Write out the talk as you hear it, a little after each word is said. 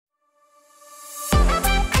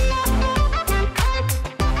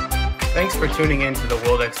Thanks for tuning in to the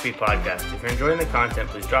World XP podcast. If you're enjoying the content,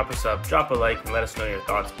 please drop us up, drop a like, and let us know your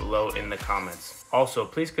thoughts below in the comments. Also,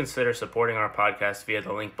 please consider supporting our podcast via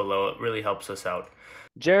the link below. It really helps us out.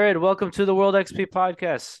 Jared, welcome to the World XP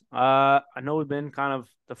podcast. I know we've been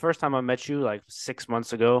the first time I met you like 6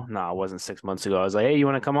 months ago. No, it wasn't 6 months ago. I was like, hey, you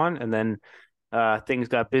want to come on? And then things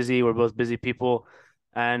got busy. We're both busy people.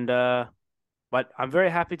 But I'm very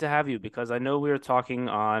happy to have you because I know we were talking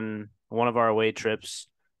on one of our away trips,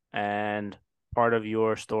 and part of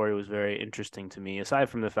your story was very interesting to me, aside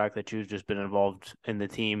from the fact that you've just been involved in the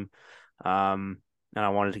team. And I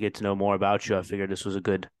wanted to get to know more about you. I figured this was a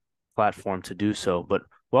good platform to do so. But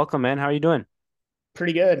welcome, man. How are you doing?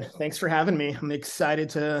 Pretty good. Thanks for having me. I'm excited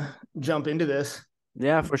to jump into this.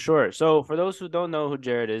 Yeah, for sure. So for those who don't know who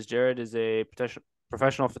Jared is a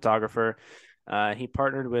professional photographer. He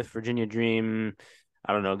partnered with Virginia Dream.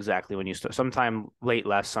 I don't know exactly when you start. Sometime late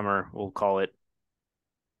last summer, we'll call it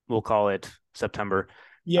September.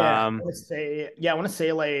 Yeah, I want to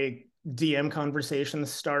say like DM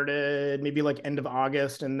conversations started maybe like end of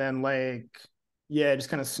August, and then it just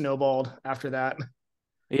kind of snowballed after that.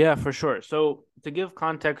 Yeah, for sure. So to give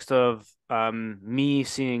context of me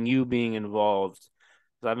seeing you being involved,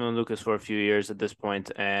 'cause I've known Lucas for a few years at this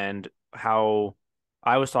point, and how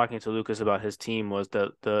I was talking to Lucas about his team was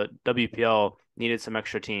the WPL needed some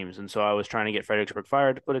extra teams. And so I was trying to get Fredericksburg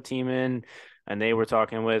Fire to put a team in, and they were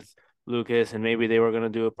talking with Lucas, and maybe they were going to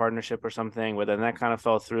do a partnership or something, but then that kind of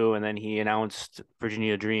fell through. And then he announced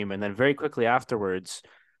Virginia Dream. And then very quickly afterwards,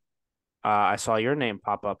 I saw your name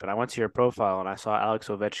pop up, and I went to your profile and I saw Alex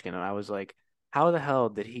Ovechkin, and I was like, how the hell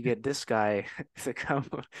did he get this guy to come?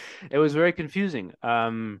 It was very confusing.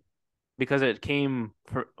 Because it came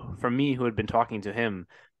from me, who had been talking to him,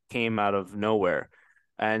 came out of nowhere.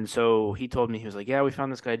 And so he told me, he was like, yeah, we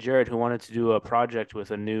found this guy, Jared, who wanted to do a project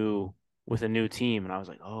with a new team. And I was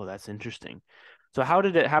like, oh, that's interesting. So how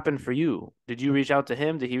did it happen for you? Did you reach out to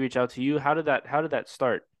him? Did he reach out to you? How did that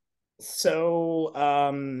start? So,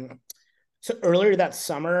 so earlier that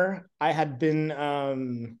summer, I had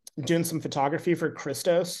been doing some photography for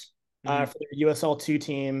Christos for their USL2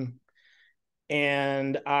 team.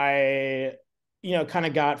 And I, kind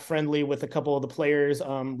of got friendly with a couple of the players,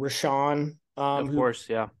 Rashawn. Of course,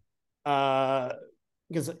 yeah.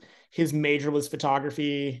 Because his major was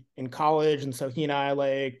photography in college. And so he and I,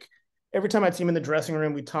 every time I'd see him in the dressing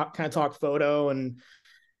room, we talk photo. And,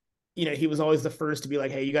 he was always the first to be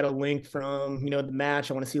like, hey, you got a link from, the match.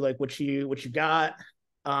 I want to see what you got.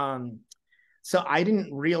 So I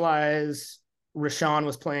didn't realize Rashawn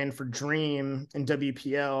was playing for Dream in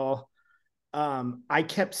WPL. I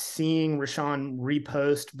kept seeing Rashawn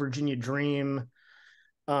repost Virginia Dream,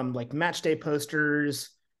 match day posters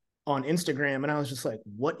on Instagram. And I was just like,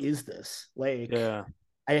 what is this? I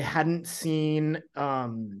hadn't seen,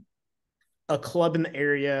 a club in the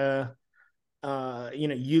area,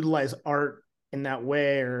 utilize art in that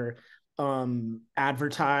way, or,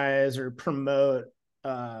 advertise or promote,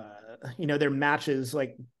 their matches,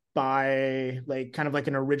 by kind of like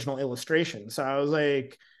an original illustration. So I was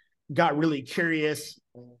got really curious.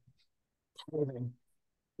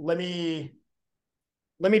 Let me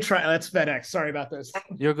try. That's FedEx. Sorry about this.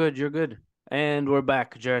 You're good. And we're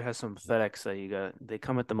back. Jared has some FedEx that you got. They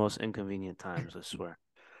come at the most inconvenient times, I swear.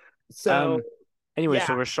 So so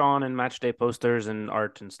Rashawn and match day posters and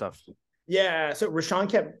art and stuff. Yeah. So Rashawn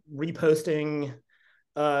kept reposting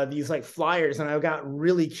these flyers, and I got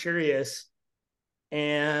really curious,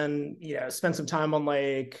 and spent some time on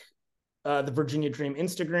the Virginia Dream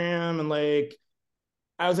Instagram, and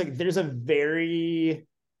I was like, there's a vision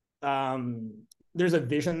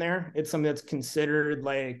there. It's something that's considered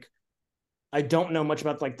I don't know much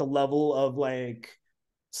about the level of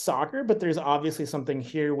soccer, but there's obviously something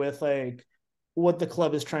here with what the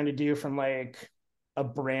club is trying to do from a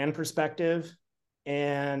brand perspective.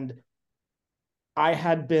 And I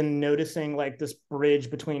had been noticing this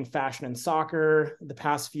bridge between fashion and soccer the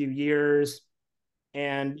past few years.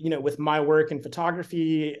 And, with my work in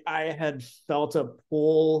photography, I had felt a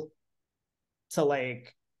pull to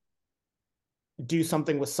do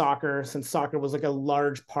something with soccer, since soccer was a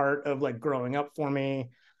large part of growing up for me.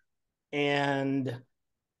 And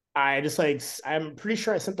I just I'm pretty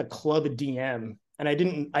sure I sent the club a DM, and I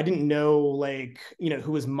didn't know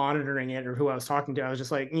who was monitoring it or who I was talking to. I was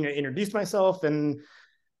just introduced myself, and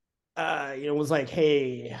was like,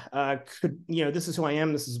 hey, this is who I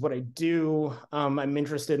am. This is what I do. I'm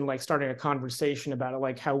interested in starting a conversation about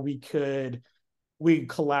it, how we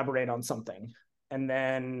collaborate on something. And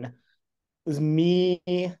then it was me,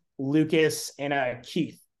 Lucas, and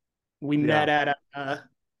Keith. We met at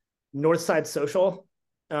Northside Social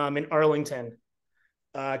in Arlington.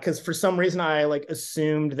 because for some reason I like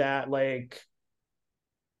assumed that like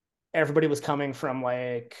everybody was coming from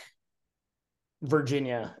like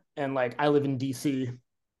Virginia, and like I live in DC.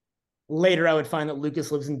 Later, I would find that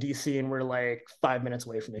Lucas lives in DC, and we're like 5 minutes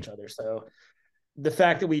away from each other. So the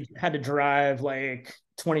fact that we had to drive like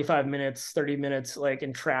 25 minutes, 30 minutes, like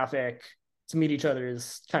in traffic to meet each other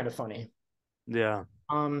is kind of funny. Yeah.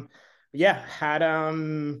 Yeah,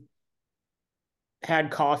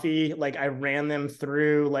 had coffee. Like I ran them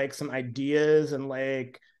through like some ideas and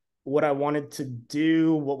like what I wanted to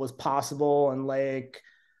do, what was possible, and like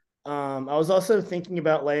I was also thinking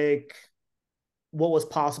about like what was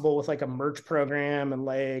possible with like a merch program and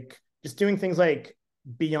like just doing things like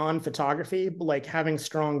beyond photography, but like having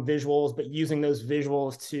strong visuals, but using those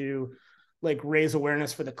visuals to like raise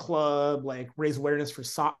awareness for the club, like raise awareness for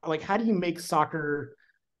soccer. Like, how do you make soccer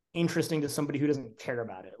interesting to somebody who doesn't care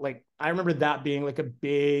about it? Like, I remember that being like a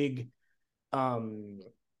big um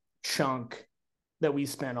chunk that we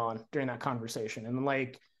spent on during that conversation. And then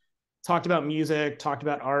like talked about music, talked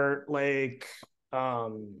about art, like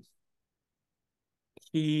um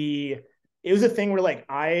he it was a thing where like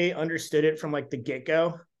I understood it from like the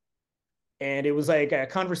get-go, and it was like a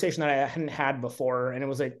conversation that I hadn't had before, and it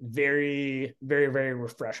was like very very very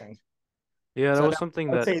refreshing. Yeah, that So was that, something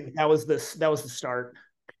I would that say that was the start.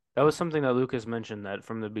 that was something that Lucas mentioned, that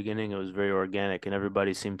from the beginning it was very organic and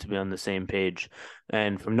everybody seemed to be on the same page.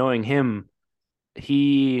 And from knowing him,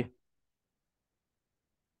 he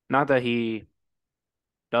not that he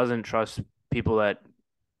doesn't trust people that,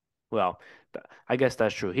 well, I guess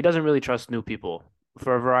that's true. He doesn't really trust new people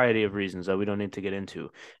for a variety of reasons that we don't need to get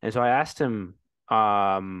into. And so I asked him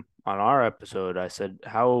on our episode, I said,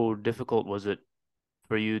 how difficult was it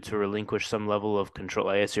for you to relinquish some level of control?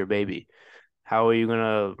 I guess your baby. How are you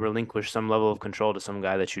gonna relinquish some level of control to some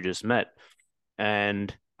guy that you just met?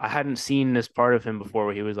 And I hadn't seen this part of him before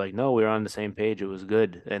where he was like, "No, we were on the same page. It was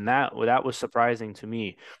good." And that was surprising to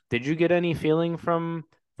me. Did you get any feeling from,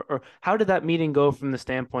 or how did that meeting go from the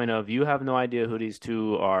standpoint of you have no idea who these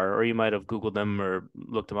two are, or you might have Googled them or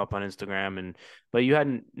looked them up on Instagram, and but you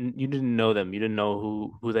didn't know them. You didn't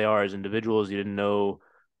know who they are as individuals. You didn't know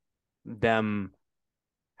them.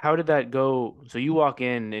 How did that go? So you walk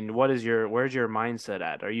in and where's your mindset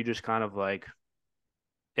at? Are you just kind of like,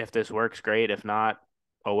 if this works, great. If not,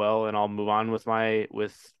 oh well, and I'll move on with my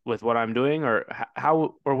with what I'm doing, or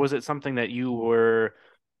how, or was it something that you were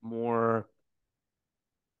more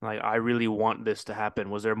like, I really want this to happen?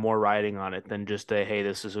 Was there more riding on it than just a, hey,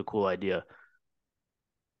 this is a cool idea?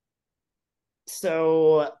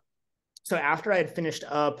 So after I had finished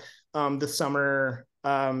up the summer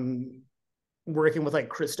working with like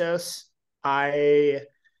Christos, I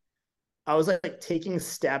I was like taking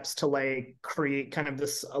steps to like create kind of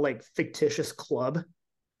this like fictitious club,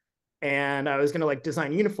 and I was gonna like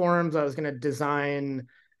design uniforms. I was gonna design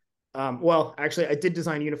well, actually I did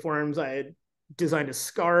design uniforms. I had designed a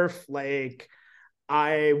scarf. Like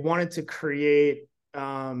I wanted to create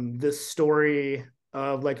this story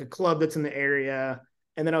of like a club that's in the area,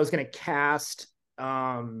 and then I was gonna cast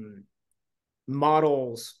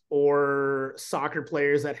models or soccer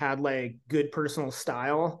players that had like good personal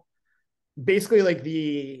style. Basically like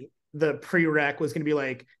the prereq was going to be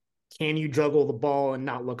like, can you juggle the ball and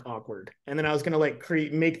not look awkward? And then I was going to like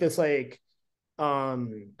create make this like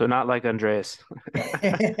um So not like Andreas.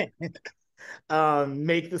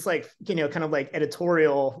 make this like kind of like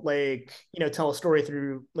editorial, like tell a story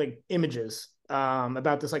through like images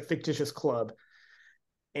about this like fictitious club.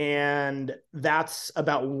 And that's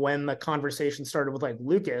about when the conversation started with like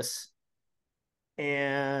Lucas.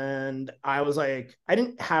 And I was like, I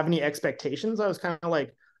didn't have any expectations. I was kind of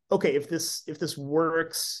like, okay, if this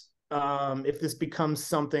works, if this becomes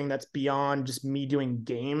something that's beyond just me doing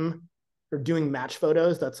game or doing match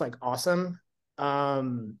photos, that's like awesome.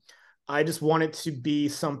 um I just want it to be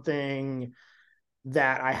something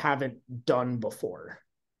that I haven't done before.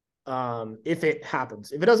 If it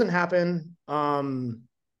happens, if it doesn't happen,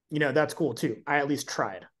 that's cool too. I at least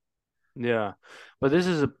tried. Yeah, but this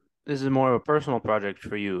is more of a personal project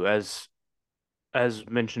for you, as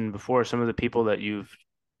mentioned before. Some of the people that you've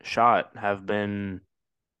shot have been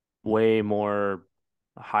way more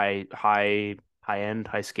high end,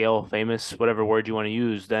 high scale, famous, whatever word you want to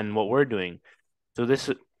use, than what we're doing. So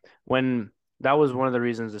when that was one of the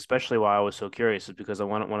reasons, especially why I was so curious, is because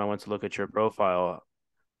when I went to look at your profile,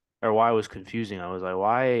 or why it was confusing, I was like,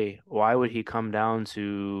 why would he come down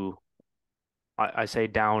to, I say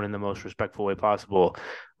down in the most respectful way possible,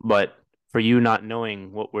 but for you not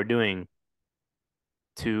knowing what we're doing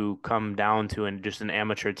to come down to just an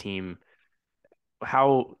amateur team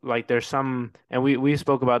how like there's some, and we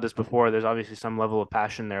spoke about this before, there's obviously some level of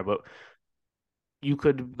passion there, but you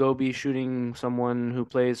could go be shooting someone who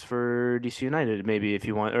plays for DC United maybe if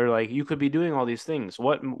you want, or like you could be doing all these things.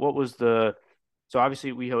 What was the, so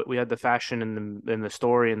obviously we had the fashion and the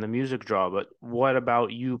story and the music draw, but what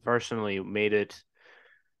about you personally made it,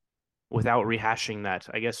 without rehashing that?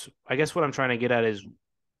 I guess what I'm trying to get at is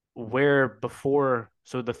where before,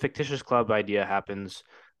 so the fictitious club idea happens,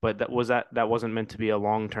 but that wasn't meant to be a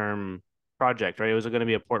long-term project, right? It was going to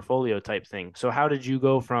be a portfolio type thing. So how did you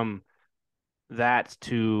go from that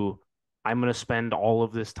to, I'm going to spend all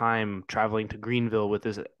of this time traveling to Greenville with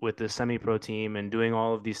this semi-pro team and doing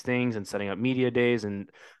all of these things and setting up media days, and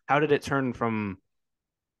how did it turn from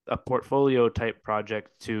a portfolio type project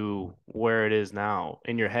to where it is now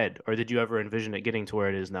in your head? Or did you ever envision it getting to where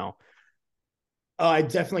it is now? I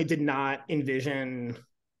definitely did not envision,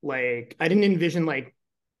 like, I didn't envision like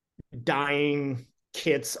dyeing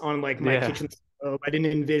kits on like my Yeah. kitchen stove. I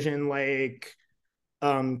didn't envision like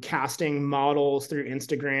casting models through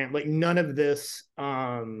Instagram. Like none of this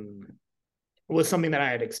was something that I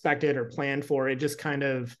had expected or planned for. It just kind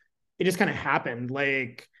of happened.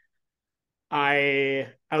 Like I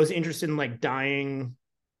was interested in like dyeing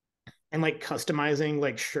and like customizing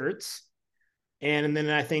like shirts. And then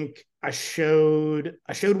I think I showed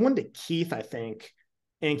one to Keith, I think.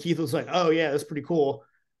 And Keith was like, "Oh yeah, that's pretty cool."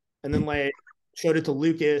 And then like showed it to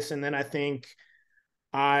Lucas, and then I think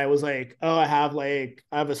I was like, "Oh, I have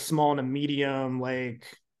a small and a medium, like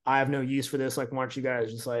I have no use for this. Like, why don't you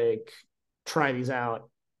guys just like try these out?"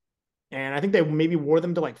 And I think they maybe wore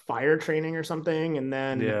them to like fire training or something. And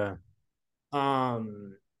Yeah.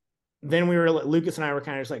 um then we were Lucas and I were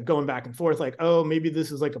kind of just like going back and forth, like, oh, maybe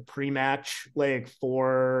this is like a pre-match, like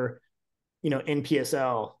for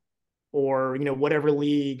NPSL or whatever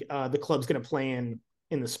league the club's going to play in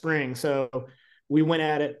the spring. So we went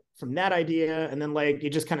at it from that idea, and then like it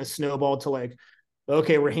just kind of snowballed to like,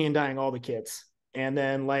 okay, we're hand dyeing all the kits, and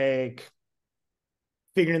then like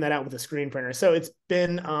figuring that out with a screen printer. So it's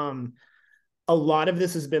been a lot of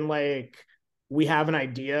this has been like we have an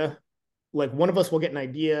idea, like one of us will get an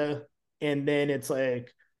idea, and then it's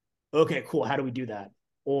like, okay, cool, how do we do that?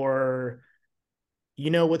 Or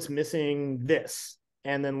what's missing this,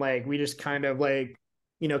 and then like we just kind of like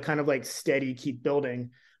steady keep building.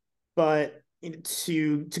 But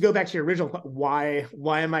to go back to your original, why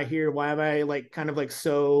am I here, why am I like kind of like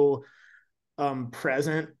so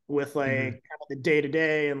present with like Hmm. kind of the day to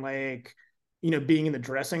day and like being in the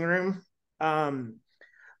dressing room, um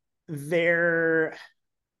there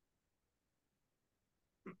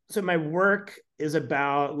so my work is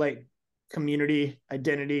about like community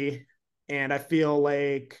identity, and I feel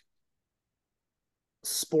like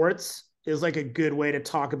sports is like a good way to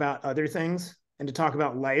talk about other things and to talk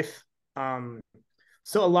about life. Um,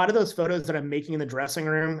 so a lot of those photos that I'm making in the dressing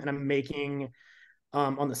room and I'm making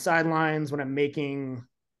on the sidelines, when I'm making,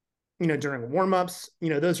 during warmups,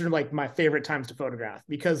 those are like my favorite times to photograph,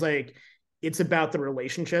 because like it's about the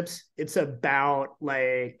relationships. It's about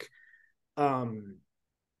like um,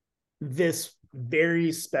 this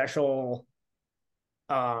very special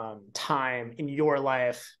time in your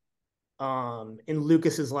life, in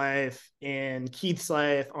Lucas's life, in Keith's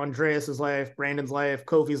life, Andreas's life, Brandon's life,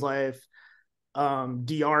 Kofi's life,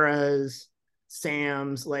 Diara's,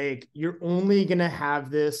 Sam's. Like you're only gonna have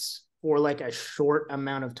this for like a short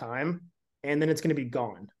amount of time, and then it's gonna be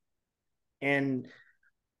gone. And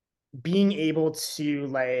being able to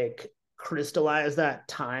like crystallize that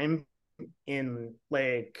time in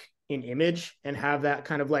image and have that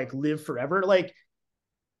kind of like live forever. Like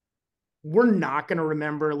we're not gonna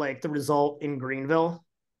remember like the result in Greenville,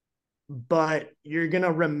 but you're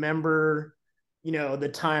gonna remember,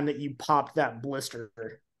 the time that you popped that blister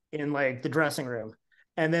in like the dressing room,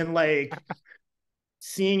 and then like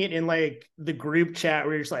seeing it in like the group chat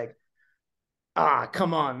where you're just like, ah,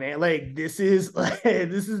 come on, man, like this is like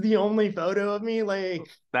this is the only photo of me, like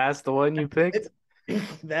That's the one you picked? it's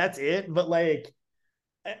that's it. But like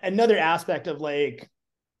another aspect of like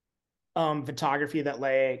photography that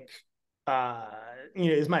like uh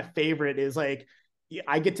is my favorite is like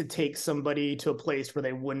I get to take somebody to a place where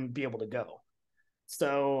they wouldn't be able to go.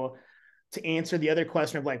 So to answer the other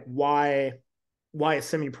question of like why a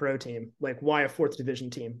semi-pro team, like why a fourth division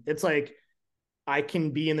team, it's like I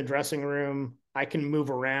can be in the dressing room, I can move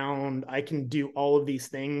around, I can do all of these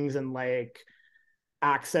things, and like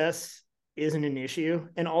access isn't an issue.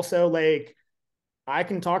 And also like I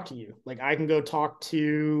can talk to you, like I can go talk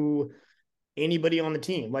to anybody on the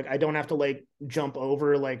team. Like I don't have to like jump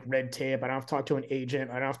over like red tape. I don't have to talk to an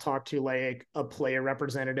agent. I don't have to talk to like a player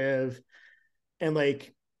representative. And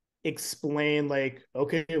like explain like,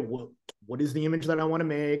 okay, what is the image that I want to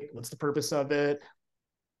make? What's the purpose of it?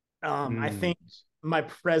 I think my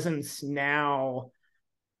presence now,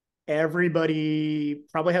 everybody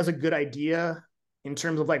probably has a good idea in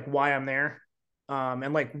terms of like why I'm there,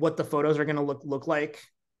 and like what the photos are going to look like.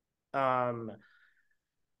 Um,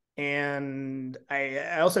 and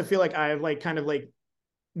I also feel like I've like kind of like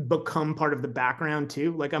become part of the background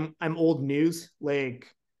too. Like I'm old news.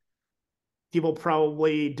 Like people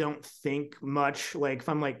probably don't think much. Like if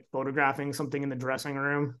I'm like photographing something in the dressing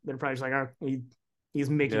room, they're probably just like, oh, he's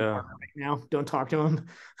making art right now. Don't talk to him.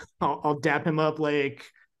 I'll dap him up like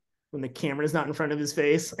when the camera's not in front of his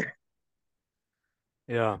face.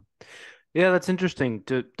 Yeah. Yeah, that's interesting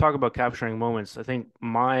to talk about capturing moments. I think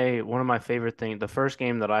one of my favorite things, the first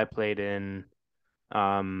game that I played in,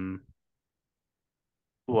 um,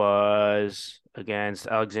 was against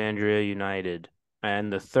Alexandria United.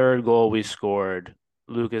 And the third goal we scored,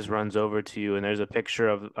 Lucas runs over to you, and there's a picture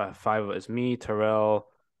of five of us, me, Terrell,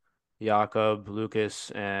 Jakob, Lucas,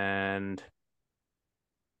 and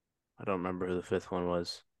I don't remember who the fifth one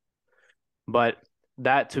was. But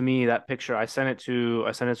that to me, that picture, I sent it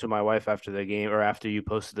to my wife after the game or after you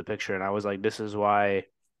posted the picture, and I was like, this is why,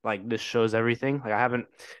 like, this shows everything. Like I haven't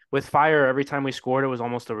with Fire, every time we scored, it was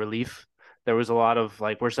almost a relief. There was a lot of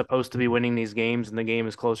like we're supposed to be winning these games, and the game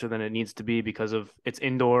is closer than it needs to be because of it's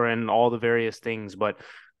indoor and all the various things. But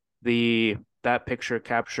the that picture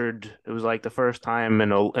captured it was like the first time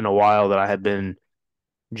in a while that I had been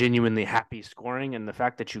genuinely happy scoring, and the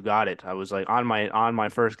fact that you got it, I was like on my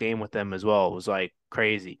first game with them as well, it was like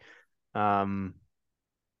crazy. um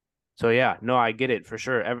so yeah, no, I get it for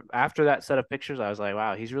sure. After that set of pictures, I was like,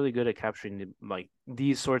 wow, he's really good at capturing like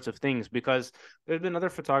these sorts of things, because there's been other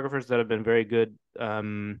photographers that have been very good.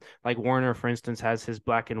 Like Warner, for instance, has his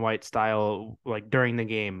black and white style like during the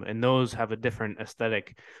game, and those have a different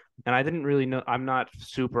aesthetic. And I didn't really know. I'm not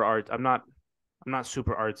super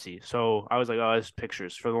artsy. So I was like, oh, it's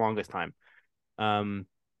pictures for the longest time. Um,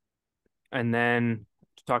 and then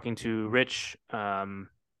talking to Rich,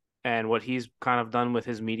 and what he's kind of done with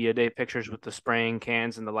his media day pictures with the spraying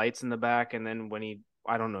cans and the lights in the back. And then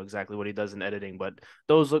I don't know exactly what he does in editing, but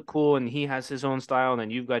those look cool. And he has his own style. And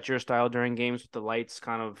then you've got your style during games with the lights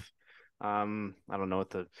kind of, I don't know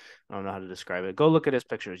I don't know how to describe it. Go look at his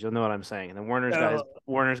pictures. You'll know what I'm saying. And then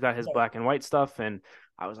Warner's got his black and white stuff. And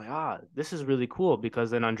I was like, this is really cool,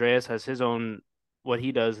 because then Andreas has his own, what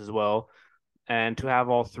he does as well. And to have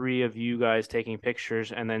all three of you guys taking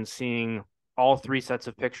pictures and then seeing all three sets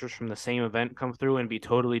of pictures from the same event come through and be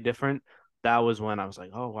totally different, that was when I was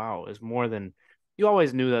like, oh wow, it's more than, you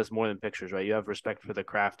always knew that's more than pictures, right? You have respect for the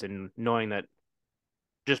craft, and knowing that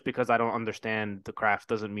just because I don't understand the craft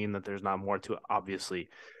doesn't mean that there's not more to it, obviously.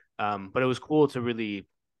 But it was cool to really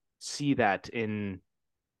see that in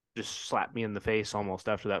just slap me in the face almost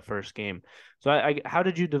after that first game. So how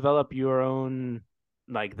did you develop your own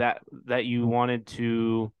like that you wanted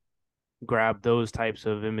to grab those types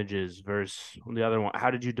of images versus the other one?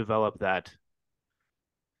 How did you develop that?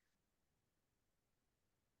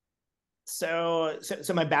 So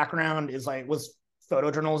my background is like was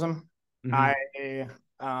photojournalism. Mm-hmm. I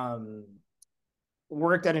um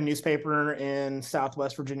worked at a newspaper in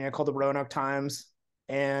Southwest Virginia called the Roanoke Times,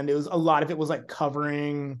 and it was a lot of it was like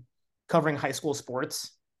covering high school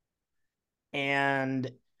sports.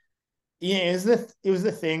 And yeah, it was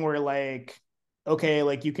the thing where like, okay,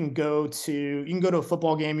 like you can go to a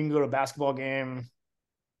football game, you can go to a basketball game,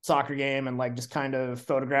 soccer game, and like just kind of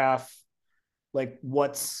photograph like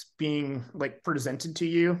what's being like presented to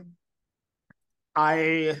you.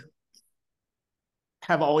 I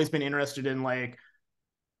have always been interested in like,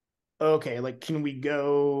 okay, like can we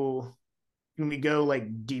go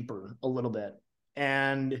like deeper a little bit?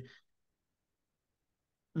 And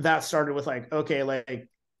that started with like, okay, like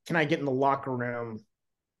can I get in the locker room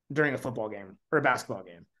during a football game or a basketball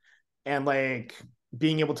game? And like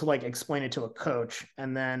being able to like explain it to a coach,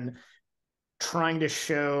 and then trying to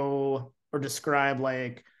show or describe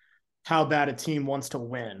like how bad a team wants to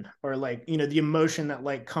win, or like, you know, the emotion that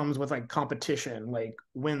like comes with like competition, like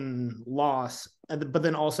win loss, but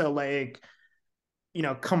then also like, you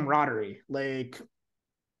know, camaraderie, like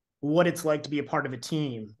what it's like to be a part of a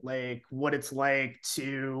team, like what it's like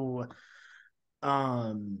to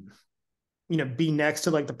um you know, be next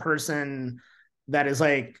to like the person that is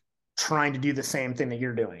like trying to do the same thing that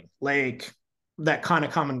you're doing, like that kind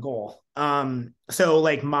of common goal. So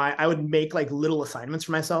like I would make like little assignments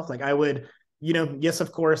for myself. Like I would, you know, yes,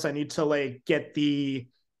 of course I need to like get the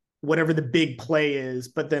whatever the big play is,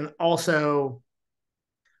 but then also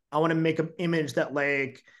I want to make an image that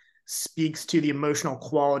like speaks to the emotional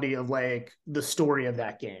quality of like the story of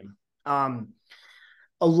that game.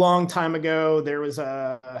 A long time ago, there was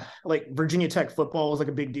a like Virginia Tech football was like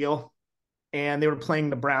a big deal, and they were playing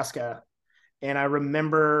Nebraska. And I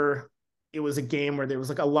remember it was a game where there was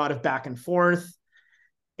like a lot of back and forth,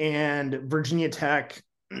 and Virginia Tech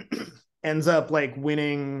ends up like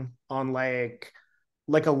winning on like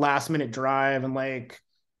a last minute drive, and like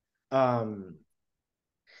um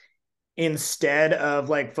instead of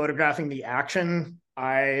like photographing the action,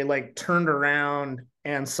 I like turned around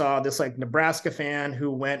and saw this like Nebraska fan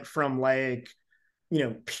who went from like,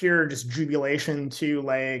 pure just jubilation to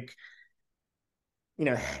like,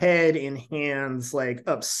 head in hands, like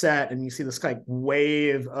upset. And you see this like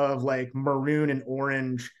wave of like maroon and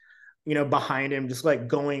orange, behind him, just like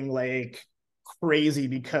going like crazy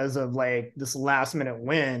because of like this last minute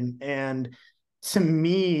win. And to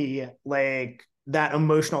me, like that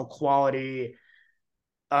emotional quality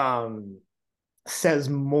says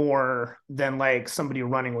more than like somebody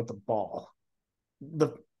running with the ball. The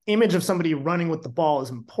image of somebody running with the ball is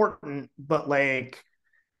important, but like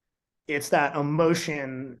it's that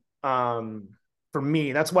emotion for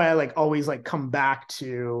me. That's why I like always like come back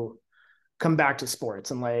to sports.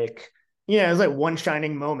 And like, it's like one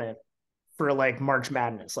shining moment for like March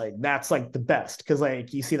Madness. Like that's like the best, because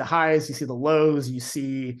like you see the highs, you see the lows, you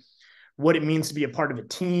see what it means to be a part of a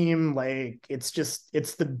team. Like it's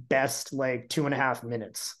the best like 2.5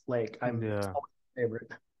 minutes. Like it's Yeah. always my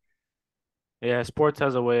favorite. Yeah, sports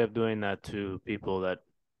has a way of doing that to people that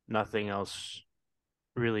nothing else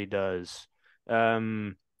really does.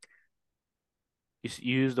 Um, you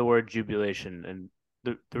use the word jubilation, and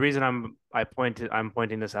the reason I'm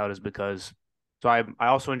pointing this out is because I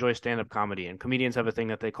also enjoy stand-up comedy, and comedians have a thing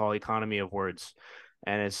that they call economy of words,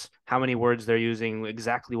 and it's how many words they're using,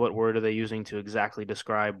 exactly what word are they using to exactly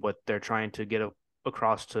describe what they're trying to get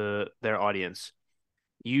across to their audience.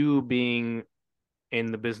 You being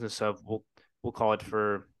in the business of we'll call it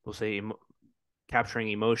for we'll say capturing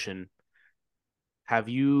emotion, have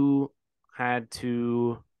you had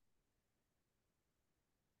to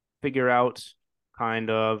figure out kind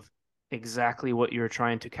of exactly what you're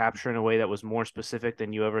trying to capture in a way that was more specific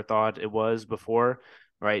than you ever thought it was before,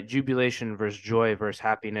 right? Jubilation versus joy versus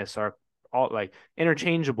happiness are all like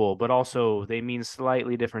interchangeable, but also they mean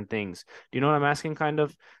slightly different things. Do you know what I'm asking? Kind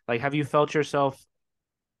of like, have you felt yourself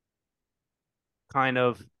kind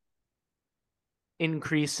of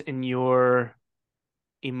increase in your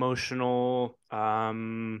emotional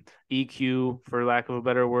EQ, for lack of a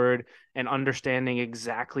better word, and understanding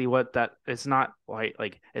exactly what that it's not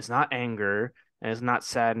like it's not anger and it's not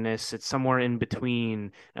sadness, it's somewhere in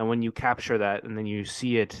between. And when you capture that and then you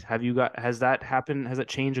see it, has that happened? Has that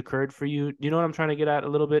change occurred for you? Do you know what I'm trying to get at a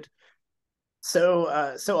little bit? So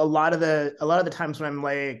a lot of the times when I'm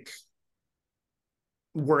like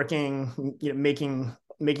working, making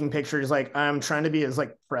pictures, like I'm trying to be as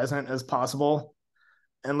like present as possible,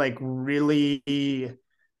 and like really pay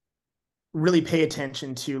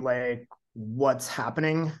attention to like what's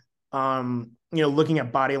happening. Looking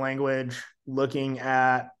at body language, looking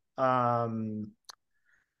at so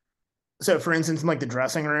for instance, in like the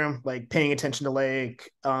dressing room, like paying attention to like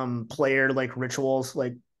player like rituals.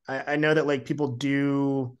 Like I know that like people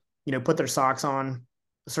do, put their socks on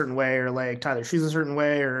a certain way, or like tie their shoes a certain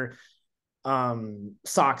way, or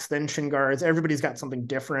socks, then shin guards. Everybody's got something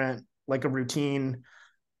different, like a routine.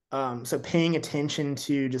 So paying attention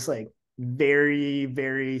to just like very,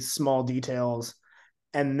 very small details,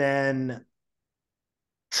 and then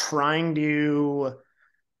trying to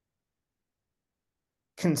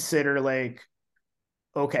consider like,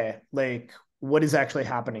 okay, like what is actually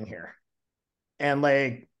happening here? And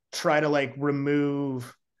like try to like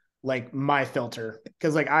remove like my filter,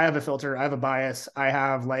 because like I have a filter, I have a bias, I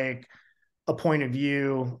have like a point of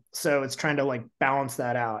view. So it's trying to like balance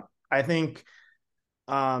that out. I think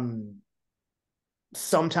um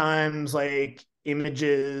sometimes like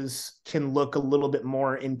images can look a little bit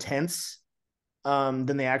more intense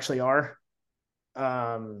than they actually are.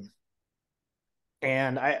 Um,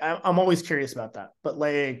 and I'm always curious about that. But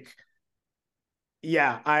like,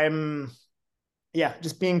 yeah,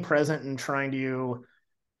 just being present and trying to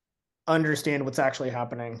understand what's actually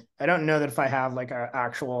happening. I don't know that if I have like an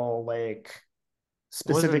actual like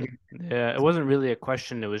It wasn't, specific. yeah, it wasn't really a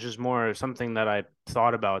question. It was just more something that I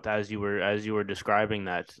thought about as you were describing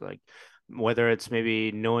that, like whether it's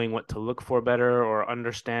maybe knowing what to look for better or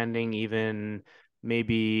understanding even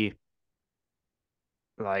maybe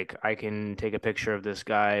like I can take a picture of this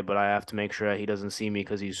guy, but I have to make sure that he doesn't see me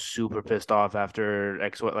because he's super pissed off after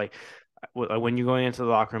X what like when you're going into the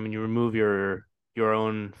locker room and you remove your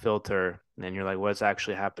own filter and you're like, what's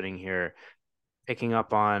actually happening here? Picking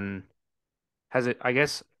up on has it I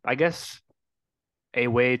guess a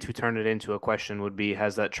way to turn it into a question would be,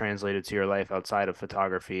 has that translated to your life outside of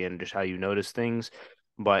photography and just how you notice things?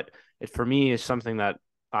 But it for me is something that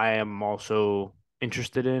I am also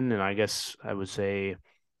interested in, and I guess I would say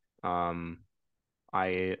um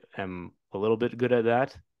I am a little bit good at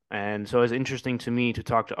that. And so it's interesting to me to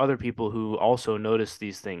talk to other people who also notice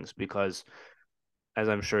these things because as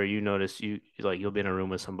I'm sure you notice, like you'll be in a room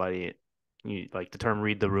with somebody, you like the term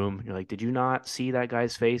read the room. You're like, did you not see that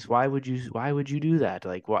guy's face? Why would you do that?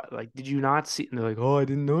 Like what did you not see? And they're like, oh, I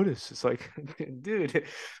didn't notice. It's like, dude.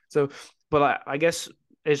 So but I guess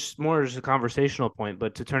it's more as a conversational point,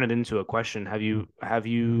 but to turn it into a question, have you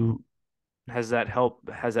has that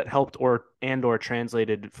helped or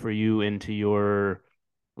translated for you into your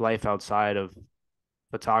life outside of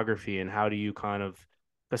photography, and how do you kind of,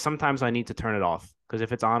 because sometimes I need to turn it off because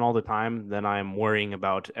if it's on all the time then I'm worrying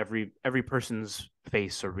about every person's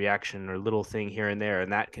face or reaction or little thing here and there,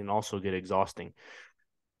 and that can also get exhausting.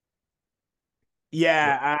 But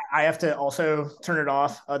Yeah, I have to also turn it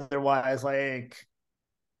off. Otherwise, like,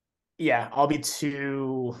 yeah, I'll be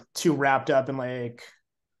too wrapped up in like,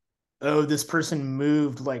 oh, this person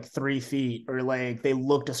moved like 3 feet, or like they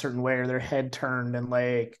looked a certain way, or their head turned, and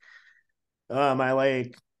like, am I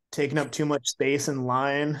like taking up too much space in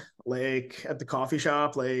line, like at the coffee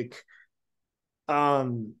shop? Like,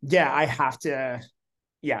 yeah, I have to.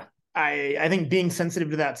 Yeah, I think being sensitive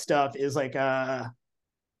to that stuff is like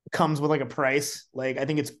comes with like a price. Like, I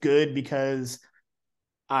think it's good because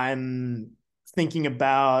I'm thinking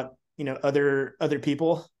about, other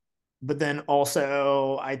people, but then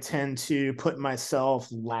also I tend to put myself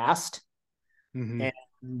last. hmm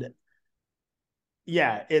And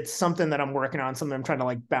yeah, it's something that I'm working on, something I'm trying to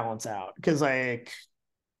like balance out, because like,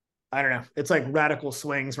 I don't know, it's like radical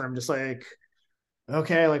swings where I'm just like,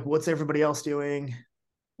 okay, like what's everybody else doing?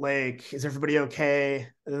 Like, is everybody okay?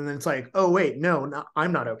 And then it's like, oh wait, no,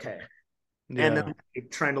 I'm not okay. And then yeah, like,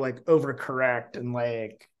 trying to like overcorrect and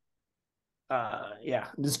like, yeah,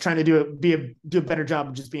 just trying to do a better job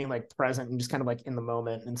of just being like present and just kind of like in the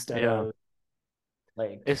moment, instead yeah. of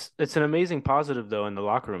like. It's an amazing positive though in the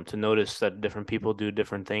locker room to notice that different people do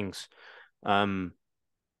different things. Um,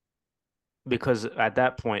 because at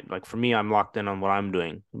that point, like for me, I'm locked in on what I'm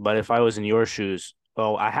doing. But if I was in your shoes,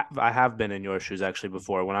 well, I have been in your shoes actually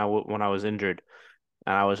before when I was injured,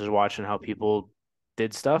 and I was just watching how people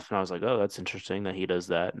did stuff, and I was like, oh, that's interesting that he does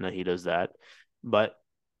that and that he does that. But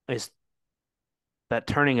it's that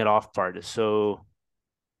turning it off part is so.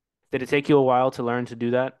 Did it take you a while to learn to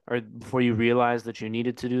do that, or before you realized that you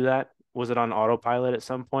needed to do that? Was it on autopilot at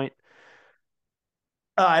some point?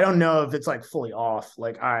 I don't know if it's like fully off.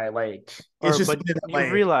 Like, I like, it's Or just but something that you've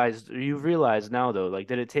like. realized you've realized now though, like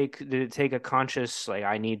did it take a conscious like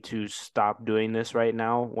I need to stop doing this right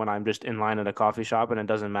now when I'm just in line at a coffee shop and it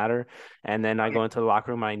doesn't matter, and then I go into the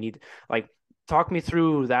locker room and I need like talk me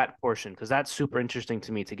through that portion because that's super interesting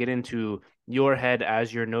to me to get into your head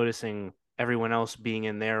as you're noticing everyone else being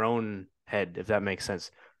in their own head, if that makes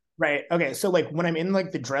sense. Right. Okay. So like when I'm in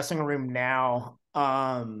like the dressing room now,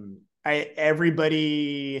 I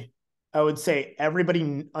would say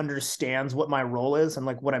everybody understands what my role is and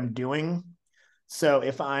like what I'm doing. So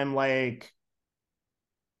if I'm like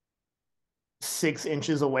 6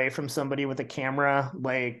 inches away from somebody with a camera,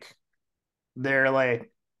 like they're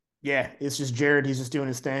like, yeah, it's just Jared. He's just doing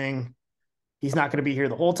his thing. He's not going to be here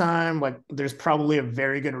the whole time. Like, there's probably a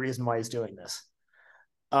very good reason why he's doing this.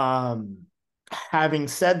 Um, Having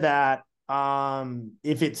said that,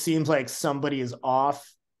 if it seems like somebody is off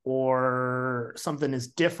or something is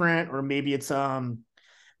different, or maybe it's a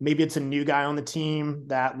new guy on the team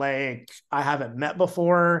that like I haven't met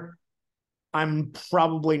before, I'm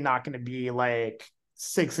probably not going to be like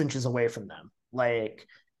 6 inches away from them. Like,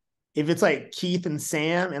 if it's like Keith and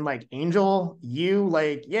Sam and like Angel,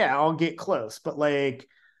 like, yeah, I'll get close. But like,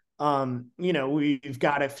 we've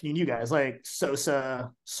got a few new guys like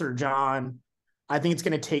Sosa, Sir John. I think it's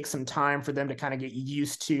going to take some time for them to kind of get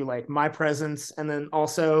used to like my presence, and then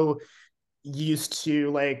also used to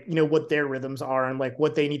like, what their rhythms are and like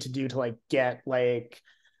what they need to do to like get like,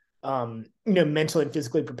 mentally and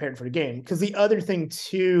physically prepared for the game. Because the other thing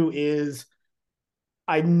too is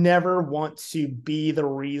I never want to be the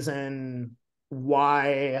reason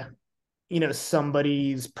why,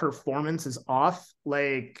 somebody's performance is off.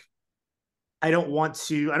 Like, I don't want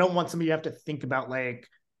somebody to have to think about like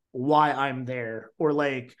why I'm there, or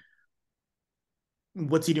like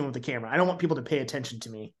what's he doing with the camera. I don't want people to pay attention to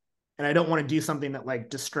me. And I don't want to do something that like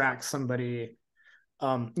distracts somebody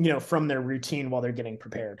from their routine while they're getting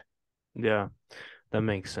prepared. Yeah, that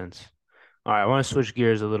makes sense. All right, I want to switch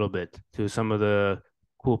gears a little bit to some of the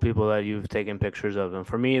cool people that you've taken pictures of. And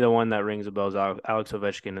for me, the one that rings a bell is Alex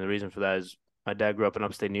Ovechkin. And the reason for that is my dad grew up in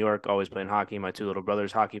upstate New York, always playing hockey. My two little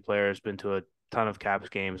brothers, hockey players, been to a ton of Caps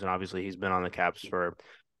games. And obviously, he's been on the Caps for,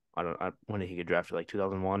 when did he get drafted? Like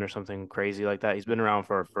 2001 or something crazy like that. He's been around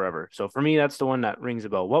for forever. So for me, that's the one that rings a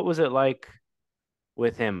bell. What was it like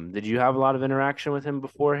with him? Did you have a lot of interaction with him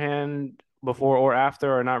beforehand, before or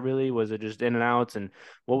after, or not really? Was it just in and outs? And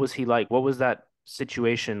what was he like? What was that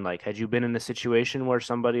situation like? Had you been in a situation where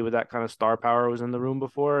somebody with that kind of star power was in the room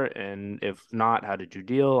before? And if not, how did you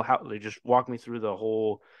deal? How, like, just walk me through the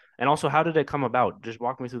whole, and also how did it come about? Just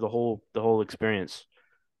walk me through the whole experience.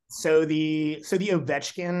 So the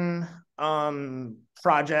Ovechkin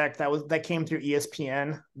project that came through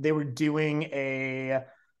ESPN, they were doing a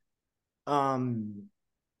um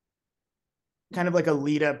kind of like a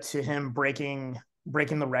lead up to him breaking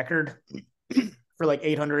the record for like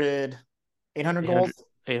 800 800, goals.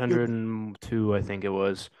 802, I think it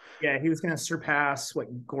was. Yeah, he was going to surpass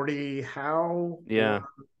what Gordie Howe Yeah.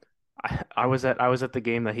 or I was at the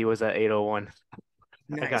game that he was at 801.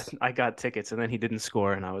 I got nice. I got tickets and then he didn't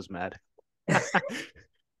score and I was mad.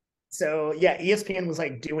 So yeah, ESPN was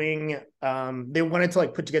like doing they wanted to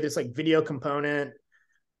like put together this like video component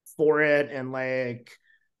for it, and like,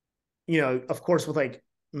 of course with like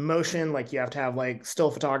motion, like you have to have like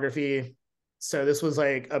still photography. So this was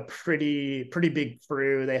like a pretty big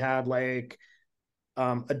crew. They had like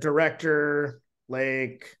a director,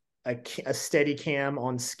 like a steady cam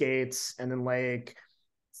on skates, and then like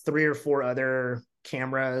three or four other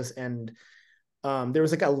cameras. And there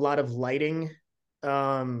was like a lot of lighting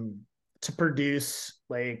um, to produce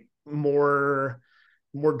like more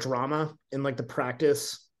drama in like the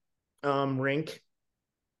practice rink.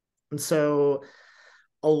 And so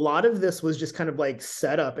a lot of this was just kind of like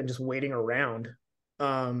set up and just waiting around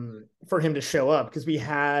for him to show up, because we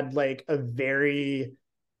had like a very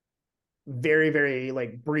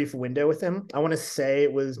like brief window with him. I want to say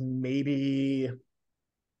it was maybe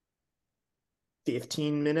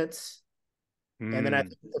 15 minutes. And then I Hmm.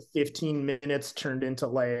 think the 15 minutes turned into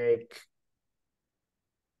like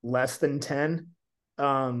less than 10.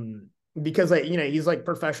 Um, because like, he's like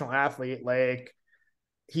professional athlete. Like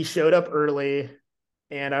he showed up early,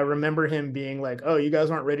 and I remember him being like, "Oh, you guys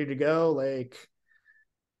aren't ready to go? Like,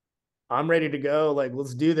 I'm ready to go. Like,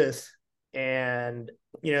 let's do this." And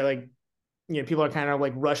like, people are kind of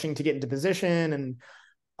like rushing to get into position, and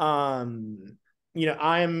um,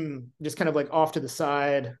 I'm just kind of like off to the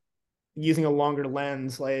side using a longer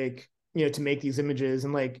lens, like, to make these images.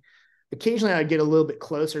 And like occasionally I get a little bit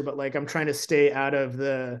closer, but like I'm trying to stay out of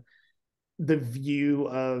the view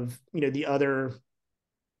of, the other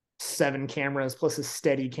seven cameras plus a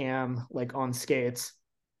steady cam like on skates.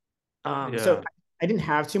 So Yeah. I didn't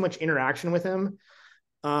have too much interaction with him.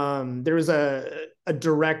 There was a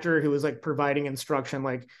director who was like providing instruction,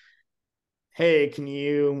 like, hey, can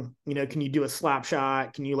you do a slap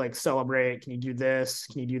shot? Can you like celebrate? Can you do this?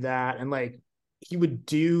 Can you do that? And like he would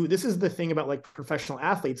do, this is the thing about like professional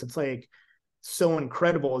athletes. It's like so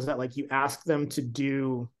incredible, is that like you ask them to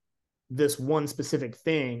do this one specific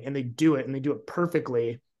thing and they do it, and they do it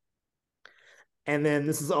perfectly. And then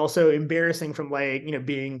this is also embarrassing from like,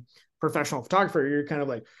 being professional photographer. You're kind of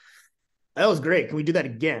like, that was great. Can we do that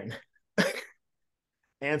again?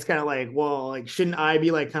 And it's kind of like, well, like, shouldn't I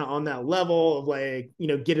be like kind of on that level of like,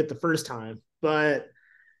 get it the first time? But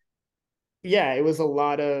yeah, it was a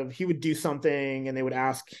lot of, he would do something and they would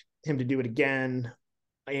ask him to do it again.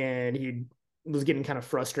 And he was getting kind of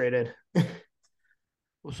frustrated.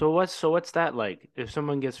 So what's that like if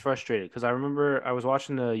someone gets frustrated? Because I remember I was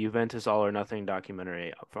watching the Juventus All or Nothing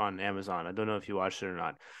documentary on Amazon. I don't know if you watched it or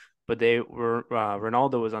not, but they were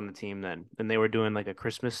Ronaldo was on the team then, and they were doing like a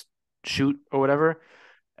Christmas shoot or whatever,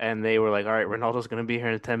 and they were like, "All right, Ronaldo's gonna be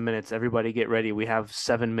here in 10 minutes. Everybody get ready. We have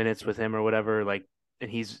 7 minutes with him or whatever." Like,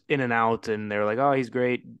 and he's in and out, and they're like, "Oh, he's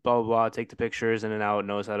great." Blah blah blah. Take the pictures in and out.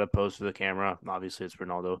 Knows how to pose for the camera. Obviously, it's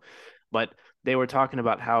Ronaldo, but they were talking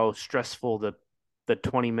about how stressful the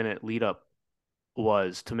 20-minute lead up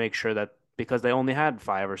was to make sure that, because they only had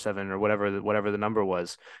 5 or 7 or whatever the number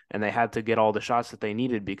was, and they had to get all the shots that they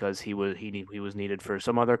needed because he was needed for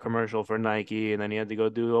some other commercial for Nike, and then he had to go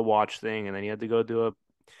do a watch thing, and then he had to go do a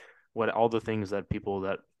what all the things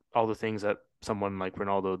that someone like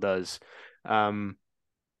Ronaldo does. Um,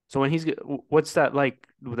 so what's that like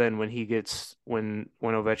then when he gets when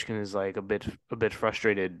Ovechkin is like a bit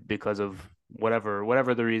frustrated because of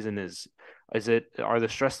whatever the reason is? Are the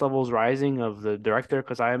stress levels rising of the director?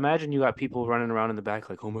 Because I imagine you got people running around in the back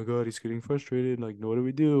like, oh my God, he's getting frustrated. Like, what do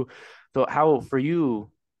we do? So how for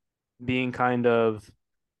you? being kind of,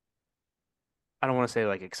 I don't want to say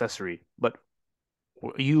like accessory, but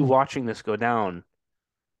you watching this go down,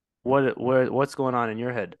 what's going on in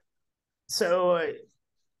your head? So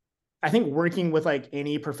I think working with like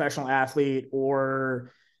any professional athlete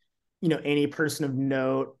or any person of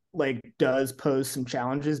note like does pose some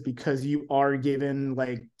challenges because you are given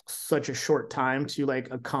like such a short time to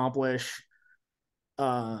like accomplish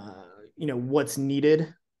uh what's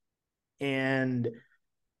needed, and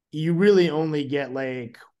you really only get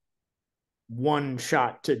like one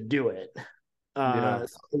shot to do it. Yeah.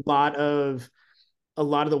 A lot of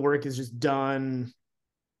the work is just done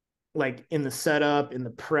like in the setup, in the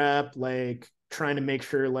prep, like trying to make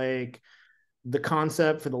sure like the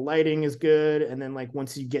concept for the lighting is good, and then like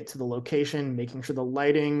once you get to the location, making sure the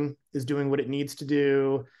lighting is doing what it needs to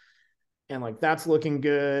do, and like that's looking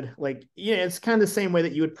good. Like, yeah, it's kind of the same way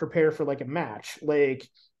that you would prepare for like a match. Like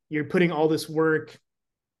you're putting all this work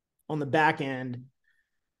on the back end,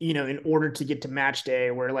 in order to get to match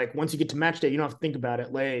day, where like once you get to match day, you don't have to think about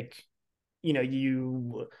it. Like,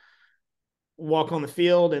 you walk on the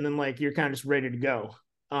field and then like you're kind of just ready to go.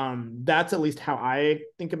 That's at least how I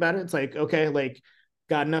think about it. It's like, okay, like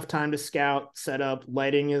got enough time to scout, set up,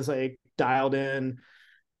 lighting is like dialed in.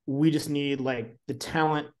 We just need like the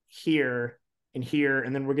talent here and here,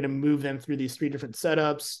 and then we're going to move them through these three different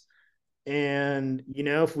setups. And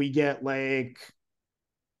if we get like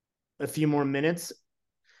a few more minutes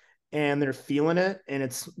and they're feeling it and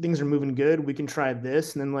it's things are moving good, we can try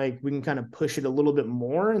this, and then like we can kind of push it a little bit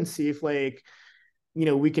more and see if like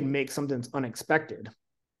we can make something that's unexpected.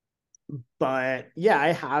 But yeah,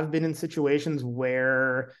 I have been in situations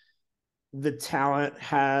where the talent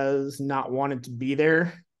has not wanted to be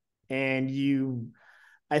there. And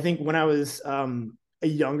I think when I was a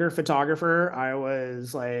younger photographer, I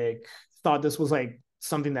was like, thought this was like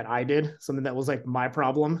something that I did, something that was like my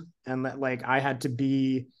problem, and that like I had to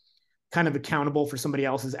be kind of accountable for somebody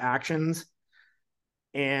else's actions.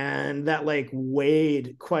 And that like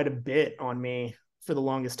weighed quite a bit on me for the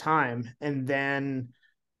longest time. And then,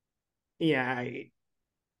 yeah, I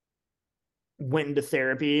went into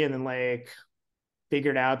therapy and then like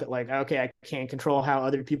figured out that like, okay, I can't control how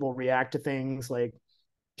other people react to things. Like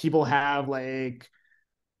people have like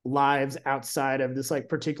lives outside of this like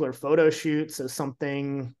particular photo shoot. So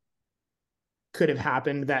something could have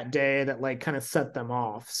happened that day that like kind of set them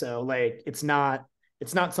off. So like it's not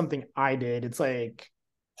something I did. It's like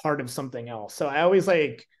part of something else. So I always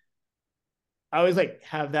like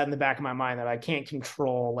have that in the back of my mind that I can't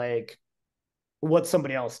control like what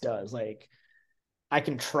somebody else does. Like I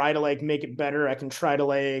can try to like make it better. I can try to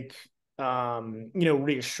like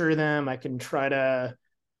reassure them. I can try to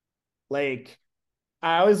like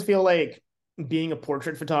I always feel like being a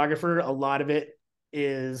portrait photographer, a lot of it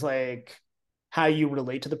is like how you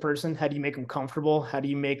relate to the person. How do you make them comfortable? How do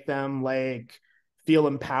you make them like feel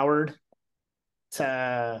empowered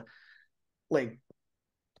to like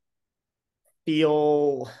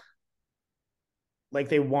feel like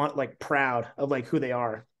they want like proud of like who they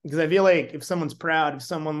are? Because I feel like if someone's proud, if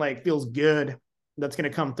someone like feels good, that's going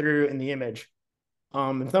to come through in the image.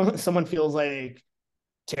 If someone feels like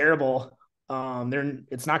terrible,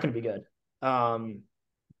 it's not going to be good.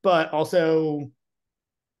 But also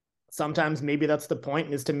sometimes maybe that's the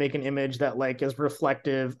point, is to make an image that like is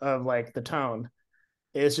reflective of like the tone.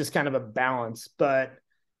 It's just kind of a balance. But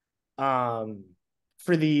um,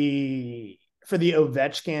 for the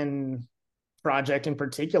Ovechkin project in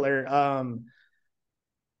particular,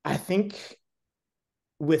 I think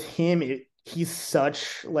with him, he's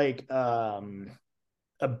such like a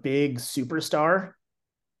big superstar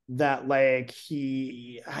that like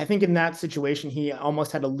I think in that situation he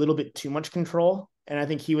almost had a little bit too much control, and I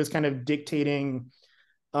think he was kind of dictating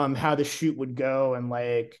how the shoot would go, and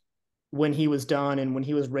like when he was done and when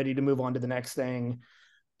he was ready to move on to the next thing,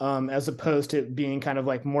 as opposed to being kind of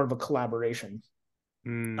like more of a collaboration.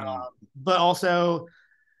 Mm, But also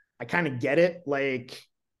I kind of get it. Like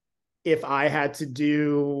if I had to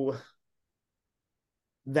do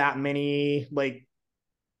that many like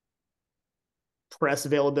press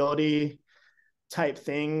availability type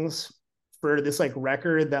things for this like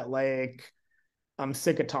record that like I'm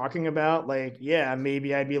sick of talking about, like, yeah,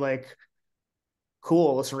 maybe I'd be like,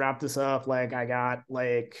 cool, let's wrap this up. Like, I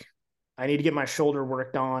need to get my shoulder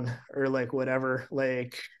worked on or like whatever.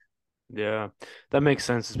 Like, yeah, that makes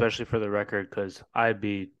sense, especially for the record, because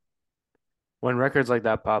when records like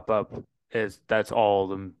that pop up, that's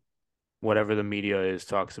all whatever the media is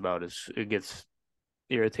talks about is it gets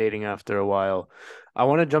irritating after a while. I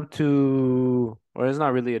want to jump to, or it's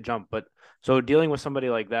not really a jump, but so dealing with somebody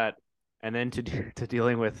like that, and then to to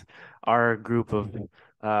dealing with our group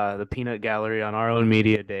the peanut gallery on our own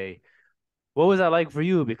media day. What was that like for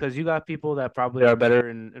you? Because you got people that probably are better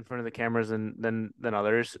in front of the cameras than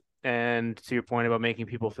others. And to your point about making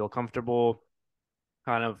people feel comfortable,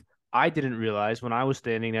 kind of, I didn't realize when I was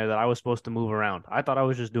standing there that I was supposed to move around. I thought I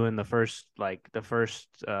was just doing the first kind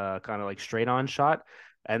of like straight on shot.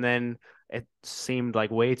 And then it seemed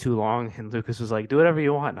like way too long. And Lucas was like, do whatever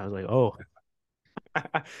you want. And I was like, oh.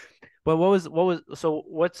 But so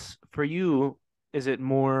what's for you? Is it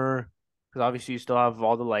more because obviously you still have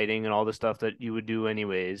all the lighting and all the stuff that you would do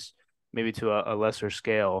anyways, maybe to a lesser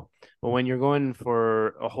scale. But when you're going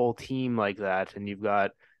for a whole team like that and you've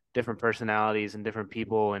got different personalities and different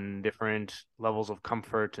people and different levels of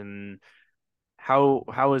comfort and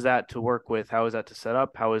how is that to work with? How is that to set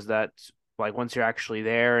up? How is that like once you're actually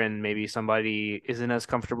there and maybe somebody isn't as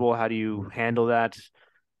comfortable, how do you handle that?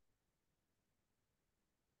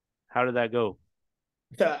 How did that go?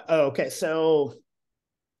 Okay, so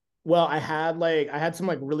well, I had some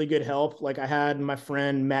like really good help. Like I had my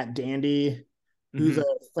friend Matt Dandy, who's Mm-hmm.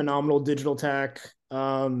 a phenomenal digital tech,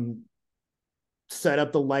 set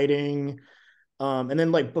up the lighting. And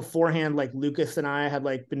then like beforehand, like Lucas and I had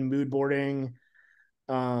like been mood boarding.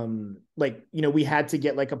 Like, we had to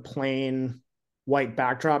get like a plain white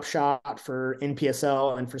backdrop shot for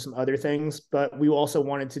NPSL and for some other things, but we also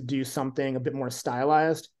wanted to do something a bit more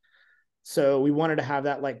stylized. So we wanted to have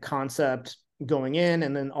that like concept going in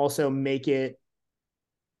and then also make it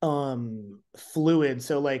fluid,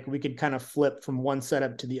 so like we could kind of flip from one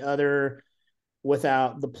setup to the other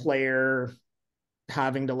without the player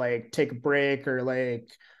having to like take a break or like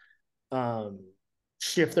um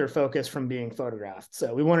shift their focus from being photographed.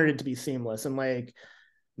 So we wanted it to be seamless, and like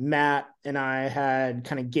Matt and I had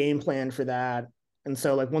kind of game plan for that. And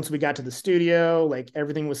so like once we got to the studio, like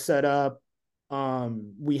everything was set up.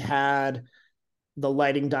 We had the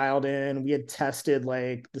lighting dialed in. We had tested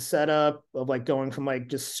like the setup of like going from like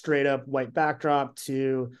just straight up white backdrop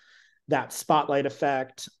to that spotlight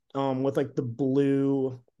effect, with like the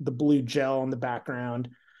blue gel in the background,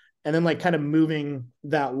 and then like kind of moving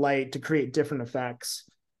that light to create different effects.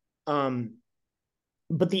 Um,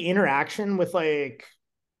 but the interaction with like,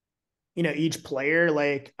 each player,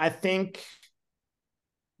 like I think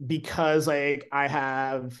because like I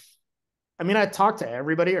talk to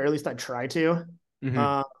everybody, or at least I try to. Mm-hmm.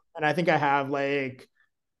 Uh, and I think I have like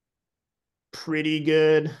pretty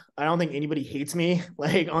good. I don't think anybody hates me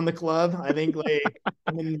like on the club. I think like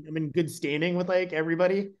I'm in good standing with like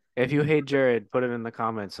everybody. If you hate Jared, put it in the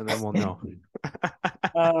comments and then we'll know.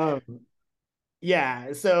 Um,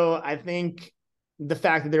 yeah. So I think the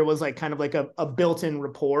fact that there was like kind of like a built-in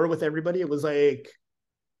rapport with everybody, it was like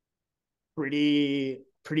pretty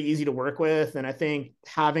easy to work with. And I think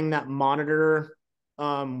having that monitor,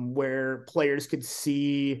 where players could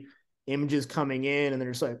see images coming in and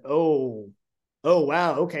they're just like, oh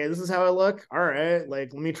wow, okay, this is how I look. All right,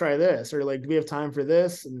 like let me try this, or like, do we have time for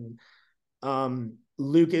this? And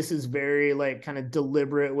Lucas is very like kind of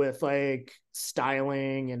deliberate with like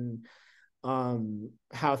styling and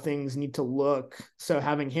how things need to look. So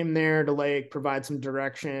having him there to like provide some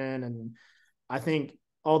direction, and I think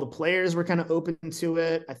all the players were kind of open to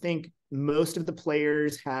it. I think most of the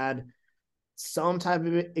players had some type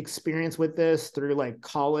of experience with this through like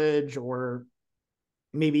college or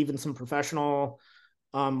maybe even some professional,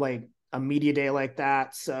 like a media day like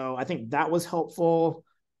that. So I think that was helpful.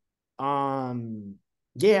 Um,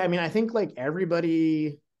 yeah, I mean, I think like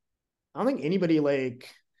everybody, I don't think anybody like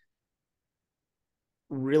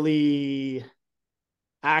really.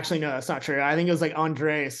 Actually, no, that's not true. I think it was like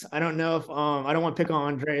Andres. I don't know if I don't want to pick on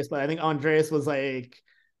Andres, but I think Andres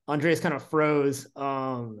kind of froze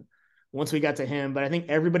once we got to him. But I think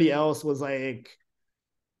everybody else was like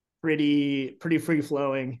pretty free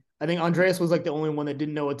flowing. I think Andreas was like the only one that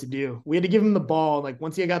didn't know what to do. We had to give him the ball. Like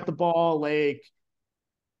once he got the ball, like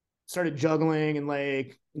started juggling and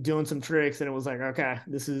like doing some tricks, and it was like, okay,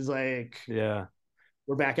 this is like Yeah.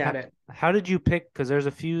 we're back at it. How did you pick? Because there's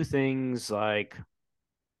a few things like,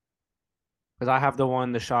 because I have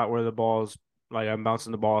the shot where the ball's like I'm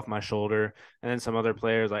bouncing the ball off my shoulder, and then some other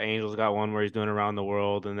players like Angel's got one where he's doing around the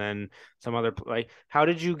world, and then some other like, how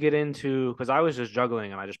did you get into? Because I was just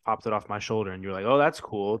juggling and I just popped it off my shoulder, and you're like, oh, that's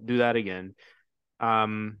cool, do that again.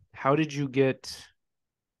 How did you get?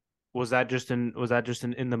 Was that just an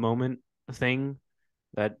in the moment thing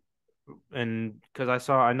that? And because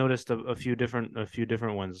I noticed a few different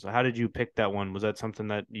ones. How did you pick that one? Was that something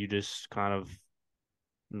that you just kind of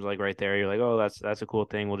was like right there? You're like, oh, that's a cool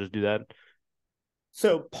thing. We'll just do that.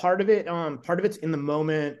 So part of it's in the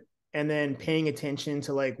moment, and then paying attention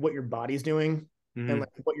to like what your body's doing and Hmm. like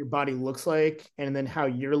what your body looks like, and then how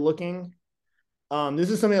you're looking. This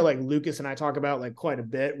is something that like Lucas and I talk about like quite a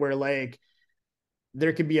bit, where like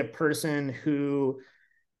there could be a person who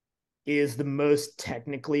is the most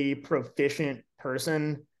technically proficient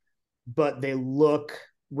person, but they look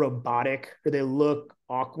robotic or they look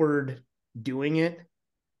awkward doing it.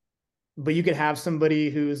 But you could have somebody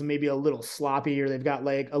who's maybe a little sloppy, or they've got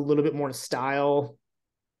like a little bit more style,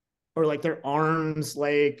 or like their arms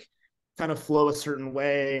like kind of flow a certain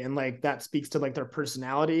way, and like that speaks to like their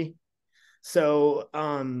personality. So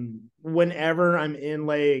whenever I'm in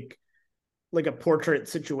like a portrait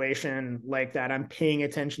situation like that, I'm paying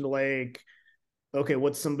attention to like, okay,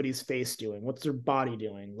 what's somebody's face doing? What's their body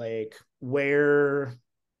doing? Like where,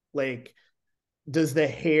 like, does the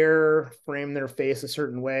hair frame their face a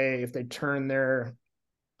certain way if they turn their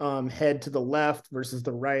head to the left versus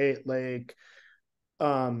the right? Like,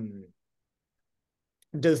 um,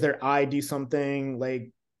 does their eye do something?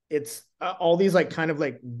 Like, it's all these like kind of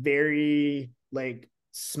like very like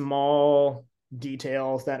small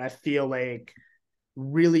details that I feel like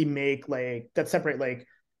really make like that separate like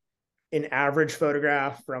an average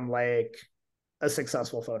photograph from like a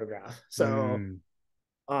successful photograph. So Mm.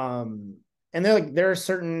 um and then like there are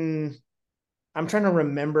certain, I'm trying to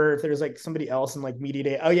remember if there's like somebody else in like media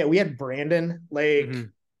day. Oh yeah, we had Brandon. Like Mm-hmm.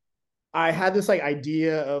 I had this like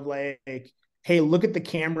idea of like, hey, look at the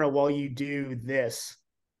camera while you do this.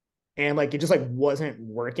 And like it just like wasn't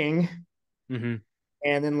working. Mm-hmm.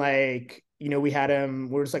 And then like, we had him,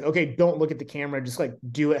 we're just like, okay, don't look at the camera, just like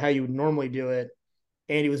do it how you would normally do it.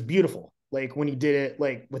 And it was beautiful, like when he did it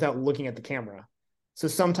like without looking at the camera. So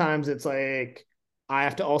sometimes it's like I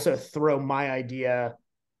have to also throw my idea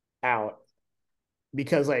out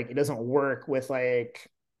because like it doesn't work with like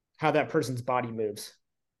how that person's body moves.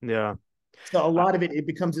 Yeah. So a Uh, lot of it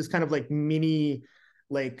becomes this kind of like mini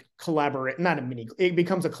like collaborate, not a mini, it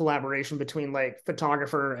becomes a collaboration between like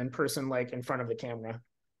photographer and person like in front of the camera.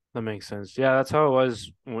 that makes sense. Yeah, that's how it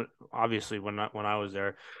was obviously when I was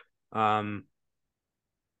there. Um,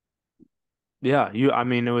 yeah, I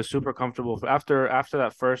mean it was super comfortable after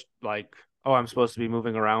that first like, oh, I'm supposed to be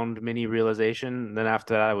moving around mini realization. Then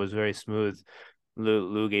after that it was very smooth.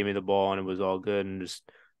 Lou gave me the ball and it was all good, and just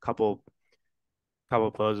couple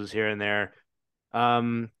couple poses here and there.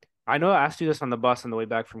 Um, I know I asked you this on the bus on the way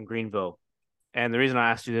back from Greenville, and the reason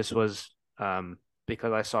I asked you this was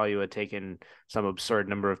because I saw you had taken some absurd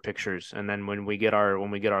number of pictures, and then when we get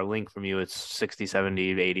our link from you, it's 60,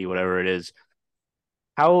 70, 80, whatever it is.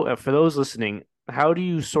 How for those listening, how do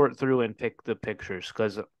you sort through and pick the pictures?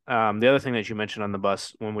 Because the other thing that you mentioned on the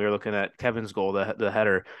bus when we were looking at Kevin's goal, the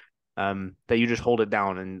header, that you just hold it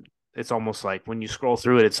down and it's almost like when you scroll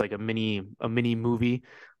through it, it's like a mini movie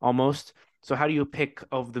almost. So how do you pick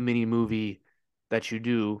of the mini movie that you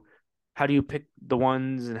do? How do you pick the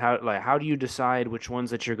ones, and how do you decide which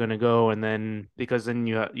ones that you're gonna go, and then because then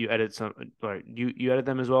you edit some, or you edit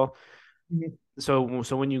them as well. Mhm. So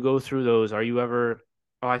when you go through those, are you ever,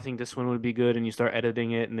 oh, I think this one would be good, and you start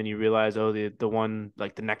editing it, and then you realize, oh, the one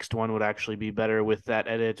like the next one would actually be better with that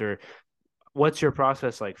edit, or what's your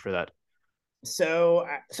process like for that? So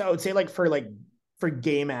I would say like for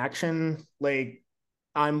game action, like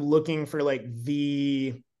I'm looking for like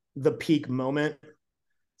the peak moment.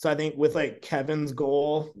 So I think with like Kevin's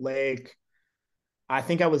goal, like I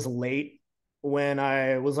think I was late when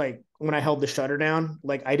I held the shutter down.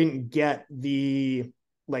 Like I didn't get the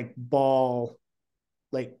like ball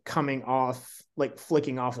like coming off, like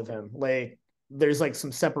flicking off of him. Like there's like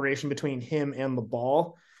some separation between him and the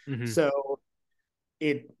ball. Hmm. So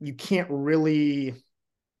it you can't really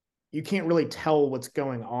tell what's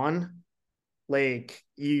going on. Like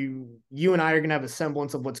you and I are gonna have a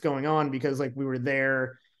semblance of what's going on because like we were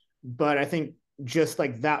there, but I think just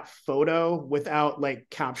like that photo without like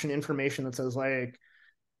caption information that says like,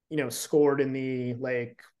 scored in the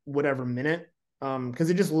like whatever minute, because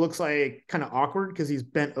it just looks like kind of awkward because he's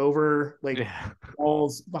bent over, like Yeah.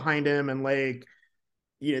 walls behind him, and like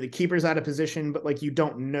the keeper's out of position, but like you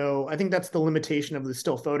don't know. I think that's the limitation of the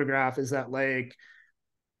still photograph, is that like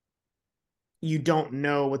you don't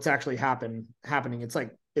know what's actually happening. It's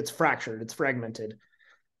like it's fractured, it's fragmented.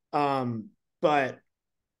 But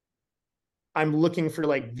I'm looking for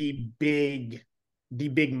like the big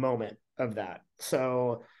moment of that.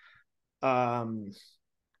 So um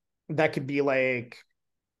that could be like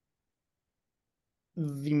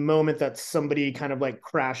the moment that somebody kind of like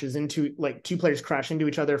crashes into, like two players crash into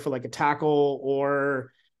each other for like a tackle,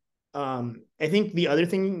 or I think the other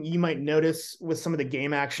thing you might notice with some of the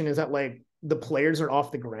game action is that like the players are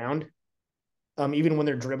off the ground, even when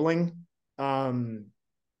they're dribbling, um,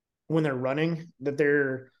 when they're running, that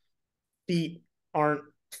their feet aren't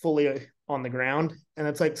fully on the ground, and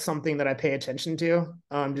that's like something that I pay attention to.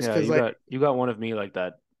 Just Yeah, because like you got one of me like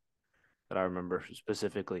that I remember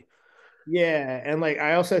specifically. yeah, and like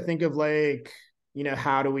I also think of like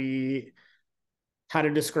how to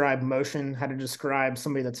describe motion, how to describe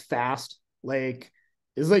somebody that's fast. Like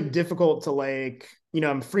it's like difficult to like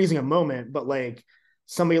I'm freezing a moment, but like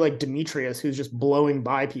somebody like Demetrius who's just blowing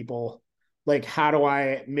by people. Like, how do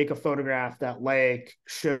I make a photograph that like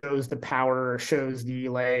shows the power, shows the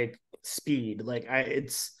like speed? Like I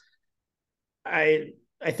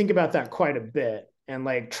I think about that quite a bit and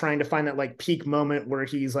like trying to find that like peak moment where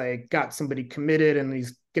he's like got somebody committed and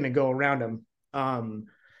he's gonna go around him.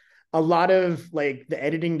 A lot of like the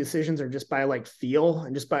editing decisions are just by like feel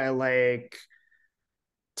and just by like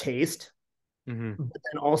taste, Mm-hmm. but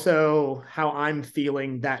then also how I'm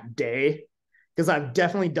feeling that day. Because I've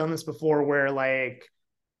definitely done this before where like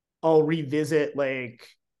I'll revisit like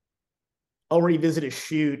I'll revisit a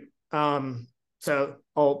shoot. So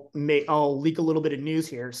I'll leak a little bit of news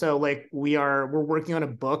here. So like we're working on a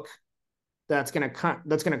book that's gonna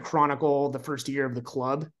chronicle the first year of the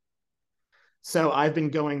club. So I've been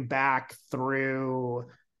going back through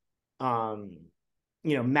um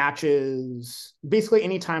matches, basically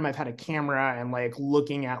anytime I've had a camera and like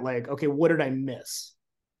looking at like, okay, what did I miss?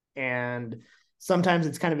 And sometimes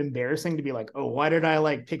it's kind of embarrassing to be like, oh, why did I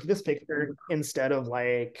like pick this picture instead of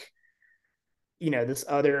like this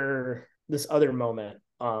other moment?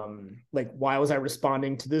 Like why was I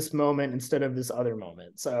responding to this moment instead of this other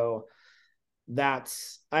moment? So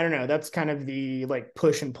that's, I don't know, that's kind of the like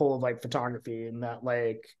push and pull of like photography, and that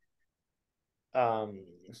like um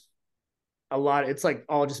a lot, it's like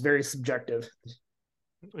all just very subjective.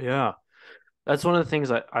 Yeah. That's one of the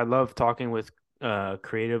things I love talking with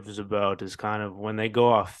creatives about is kind of when they go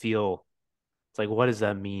off feel. It's like, what does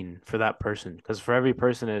that mean for that person? Because for every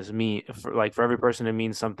person for every person it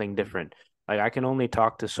means something different. Like I can only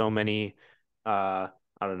talk to so many I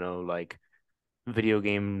don't know, like video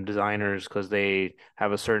game designers because they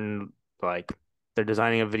have a certain like they're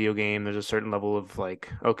designing a video game, there's a certain level of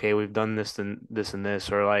like, okay, we've done this and this and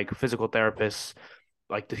this, or like physical therapists,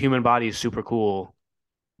 like the human body is super cool,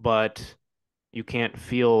 but you can't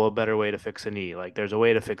feel a better way to fix a knee. Like there's a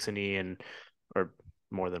way to fix a knee and or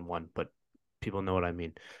more than one, but people know what I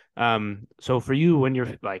mean. So for you when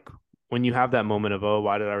you're like when you have that moment of, oh,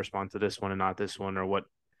 why did I respond to this one and not this one, or what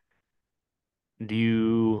do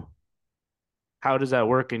you how does that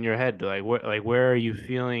work in your head? Like where are you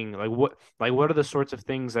feeling like what are the sorts of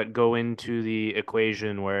things that go into the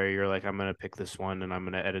equation where you're like, I'm gonna pick this one and I'm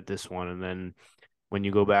gonna edit this one, and then when you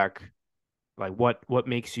go back, like what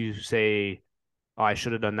makes you say, oh, I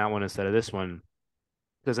should have done that one instead of this one?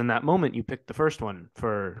 Because in that moment you picked the first one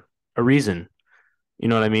for a reason. You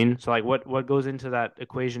know what I mean? So like what goes into that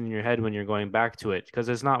equation in your head when you're going back to it? Because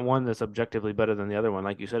there's not one that's objectively better than the other one.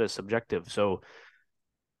 Like you said, it's subjective. So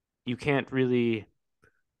you can't really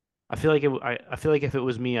I feel like if it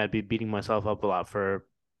was me, I'd be beating myself up a lot for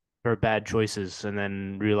bad choices and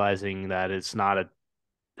then realizing that it's not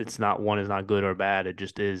one is not good or bad. It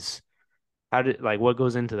just is. How did like what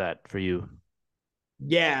goes into that for you?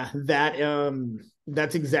 Yeah,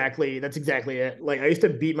 that's exactly it. Like I used to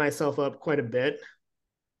beat myself up quite a bit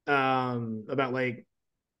about like,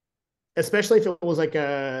 especially if it was like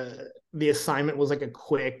the assignment was like a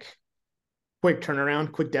quick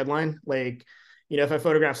turnaround, quick deadline. Like, if I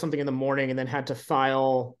photographed something in the morning and then had to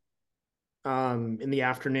file in the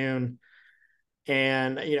afternoon,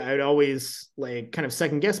 and I'd always like kind of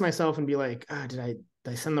second guess myself and be like, did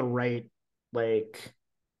I send the right like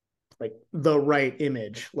the right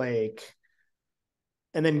image? Like,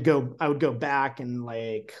 and then I would go back and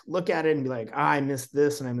like look at it and be like, I missed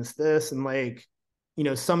this and I missed this. And like,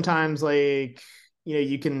 sometimes like,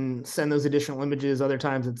 you can send those additional images. Other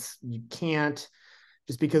times you can't,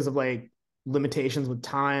 just because of like limitations with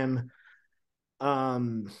time.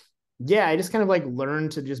 Um, yeah, I just kind of like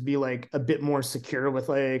learned to just be like a bit more secure with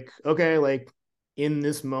like, okay, like in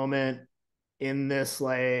this moment, in this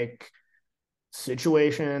like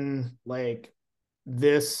situation, like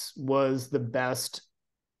this was the best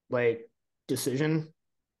like decision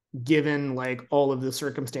given like all of the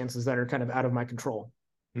circumstances that are kind of out of my control.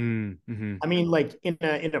 Mm-hmm. I mean, like in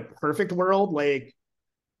a perfect world, like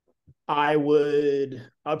I'd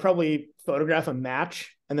probably photograph a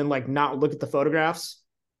match and then like not look at the photographs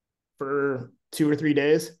for 2 or 3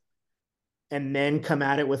 days and then come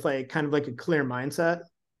at it with like kind of like a clear mindset.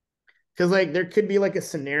 Cause like there could be like a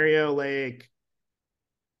scenario like,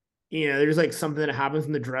 there's like something that happens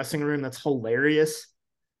in the dressing room that's hilarious,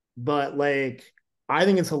 but like I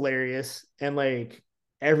think it's hilarious and like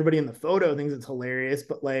everybody in the photo thinks it's hilarious,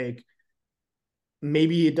 but like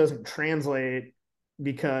maybe it doesn't translate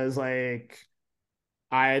because like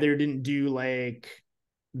I either didn't do like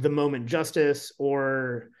the moment justice,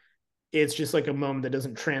 or it's just like a moment that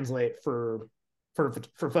doesn't translate for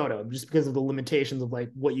photo, just because of the limitations of like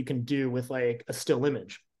what you can do with like a still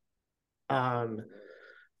image. Um,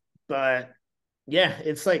 but yeah,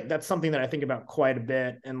 it's like that's something that I think about quite a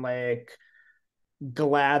bit, and like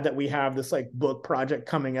glad that we have this like book project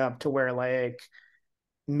coming up to where like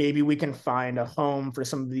maybe we can find a home for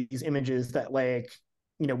some of these images that like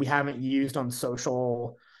we haven't used on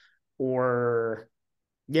social. Or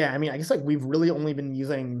yeah, I mean, I guess like we've really only been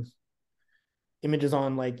using images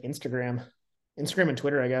on like Instagram and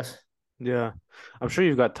Twitter, I guess. Yeah. I'm sure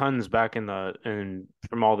you've got tons back in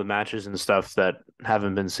from all the matches and stuff that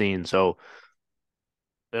haven't been seen. So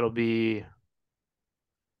it'll be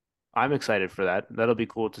I'm excited for that. That'll be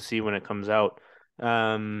cool to see when it comes out.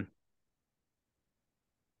 Um,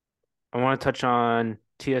 I want to touch on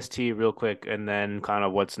TST real quick and then kind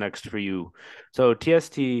of what's next for you. So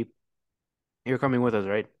TST, you're coming with us,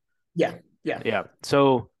 right? Yeah, yeah. Yeah.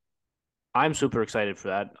 So I'm super excited for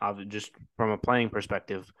that, just from a playing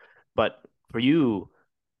perspective. But for you,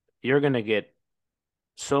 you're gonna get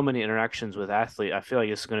so many interactions with athlete. I feel like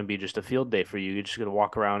it's gonna be just a field day for you. You're just gonna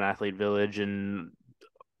walk around Athlete Village and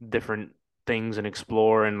different things and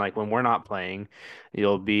explore. And like when we're not playing,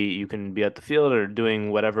 you can be at the field or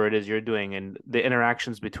doing whatever it is you're doing, and the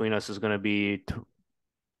interactions between us is gonna be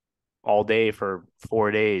all day for 4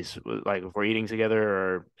 days, like if we're eating together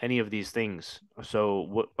or any of these things. So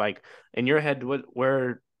what, like in your head, what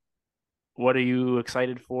are you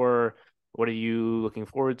excited for? What are you looking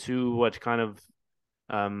forward to? What kind of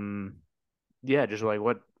um yeah, just like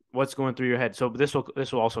what's going through your head? So this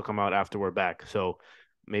will also come out after we're back. So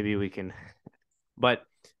maybe we can but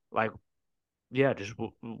like yeah, just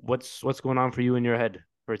what's going on for you in your head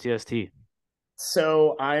for TST?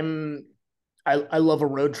 So I love a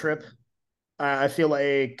road trip. I feel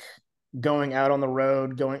like going out on the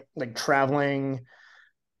road, going like traveling,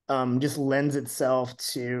 just lends itself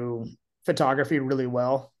to photography really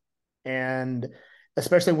well. And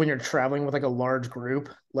especially when you're traveling with like a large group,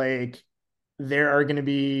 like there are going to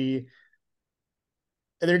be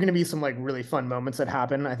there are going to be some like really fun moments that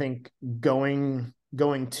happen. I think going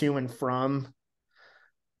to and from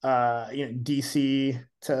DC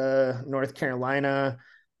to North Carolina,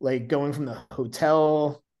 like going from the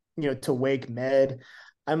hotel, to Wake Med.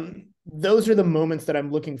 Those are the moments that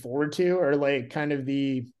I'm looking forward to, or like kind of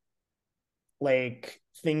the like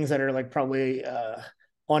things that are like probably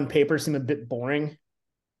on paper seem a bit boring.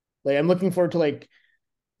 Like I'm looking forward to like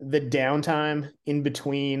the downtime in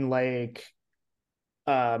between like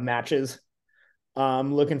matches.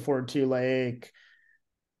 I'm looking forward to like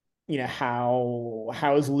how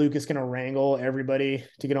is Lucas going to wrangle everybody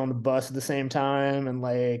to get on the bus at the same time, and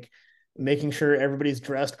like making sure everybody's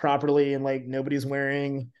dressed properly and like nobody's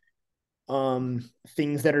wearing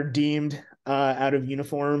things that are deemed out of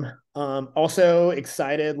uniform. Also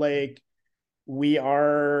excited, like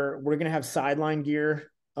we're gonna have sideline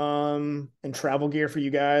gear and travel gear for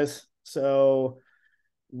you guys, so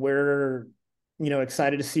we're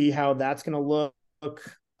excited to see how that's gonna look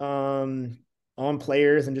um on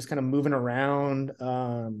players and just kind of moving around.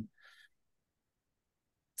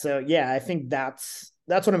 So yeah, I think that's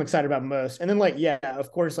what I'm excited about most. And then like yeah,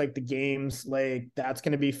 of course, like the games, like that's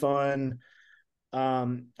gonna be fun.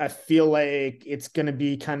 I feel like it's gonna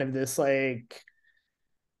be kind of this like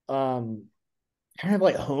um kind of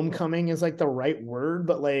like homecoming is like the right word,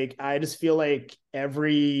 but like I just feel like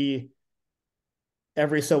every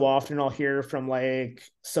so often I'll hear from like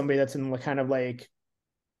somebody that's in the kind of like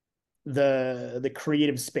the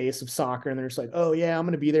creative space of soccer, and they're just like, oh yeah, I'm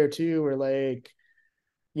gonna be there too, or like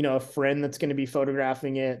a friend that's going to be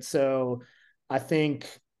photographing it. So I think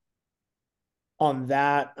on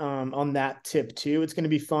that tip too, it's going to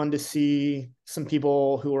be fun to see some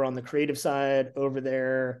people who are on the creative side over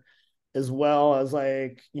there, as well as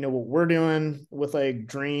like what we're doing with like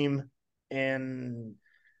Dream. And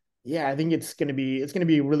yeah, I think it's going to be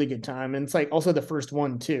a really good time, and it's like also the first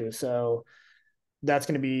one too, so that's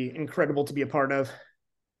going to be incredible to be a part of.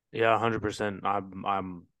 Yeah, 100%.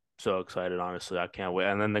 I'm so excited, honestly. I can't wait.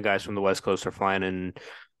 And then the guys from the West Coast are flying in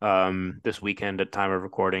this weekend at time of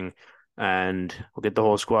recording, and we'll get the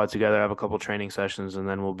whole squad together, have a couple training sessions, and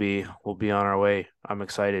then we'll be on our way. I'm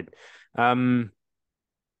excited. Um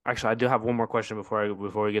Actually, I do have one more question before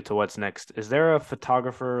we get to what's next. Is there a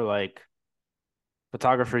photographer like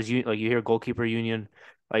like you hear goalkeeper union?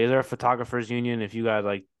 Like is there a photographers union if you guys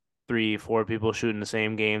like three, four people shooting the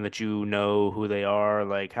same game that you know who they are?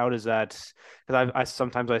 Like, how does that? Because I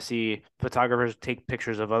sometimes I see photographers take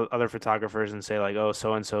pictures of other photographers and say like, oh,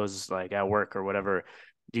 so and so's like at work or whatever.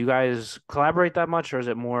 Do you guys collaborate that much, or is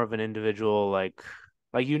it more of an individual like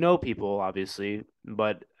you know people obviously,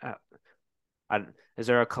 but I, is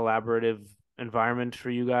there a collaborative environment for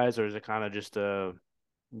you guys, or is it kind of just a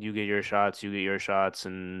you get your shots, you get your shots,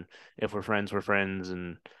 and if we're friends, we're friends,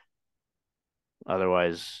 and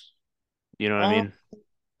otherwise, you know what I Um, mean?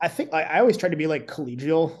 I think I always try to be like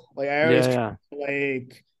collegial. Like I always Yeah, try yeah.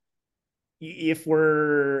 like if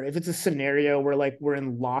it's a scenario where like we're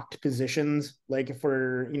in locked positions, like if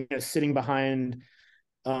we're sitting behind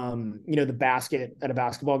the basket at a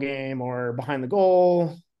basketball game or behind the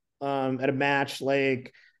goal at a match,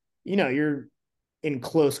 like you're in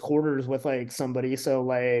close quarters with like somebody, so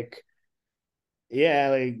like yeah,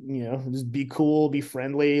 like just be cool, be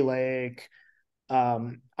friendly. Like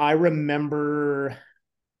I remember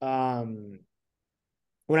um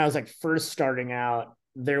when I was like first starting out,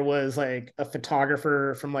 there was like a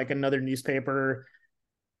photographer from like another newspaper.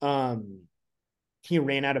 Um, he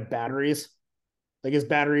ran out of batteries. Like his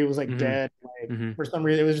battery was like Mm-hmm. dead. Like Mm-hmm. for some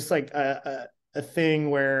reason, it was just like a thing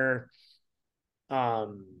where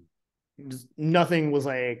um just nothing was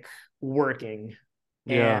like working.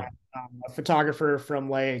 And Yeah. a photographer from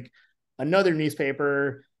like another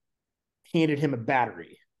newspaper handed him a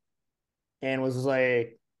battery and was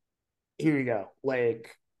like, "Here you go.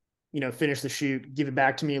 Like, finish the shoot, give it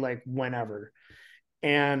back to me like whenever."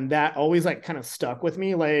 And that always like kind of stuck with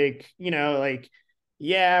me. Like, like,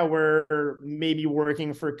 yeah, we're maybe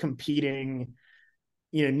working for competing,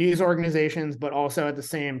 news organizations, but also at the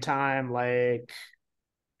same time, like,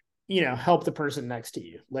 help the person next to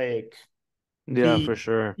you. Like, Yeah, be for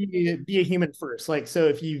sure. be a human first. Like, so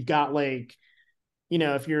if you've got like,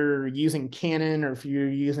 if you're using Canon or if you're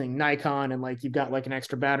using Nikon and like you've got like an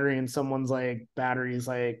extra battery and someone's like batteries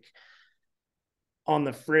like on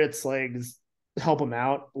the fritz, like help them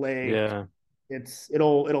out. Like Yeah.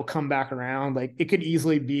 it'll come back around. Like it could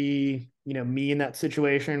easily be, me in that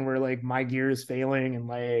situation where like my gear is failing and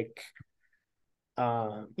like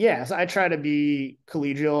yeah, so I try to be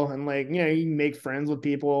collegial and like, you can make friends with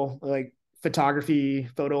people. Like photography,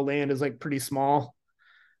 photo land is like pretty small.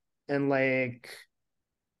 And like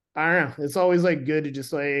I don't know, it's always like good to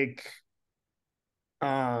just like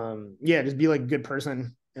yeah, just be like a good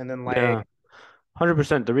person. And then like, Yeah.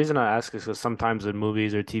 100%. The reason I ask is because sometimes in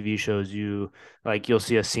movies or TV shows, you'll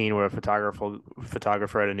see a scene where a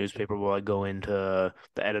photographer at a newspaper will like go into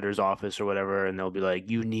the editor's office or whatever, and they'll be like,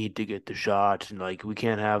 "You need to get the shot," and like we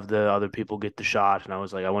can't have the other people get the shot. And I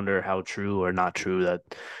was like, I wonder how true or not true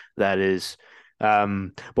that is.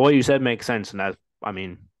 But what you said makes sense, and I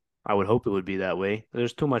mean, I would hope it would be that way.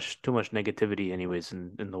 There's too much negativity, anyways,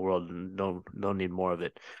 in the world, and don't need more of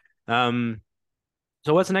it. Um.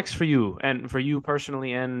 So what's next for you and for you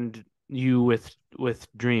personally and you with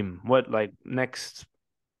Dream? What like next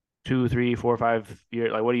 2, 3, 4, 5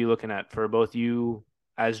 years? Like what are you looking at for both you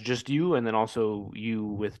as just you and then also you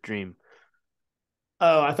with Dream?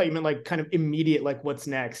 oh, I thought you meant like kind of immediate, like what's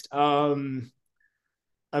next.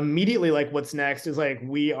 Immediately, like what's next is like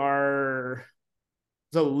we are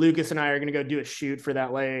so Lucas and I are gonna go do a shoot for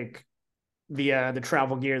that, like the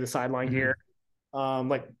travel gear, the sideline Hmm. gear.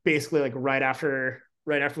 Like basically like right after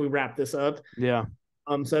we wrap this up. Yeah.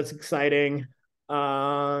 So that's exciting.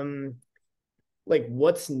 Um, like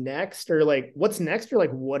what's next or like what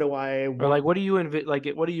do I Or want? like what do you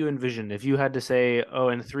envision if you had to say, oh,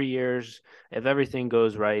 in 3 years, if everything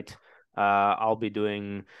goes right, I'll be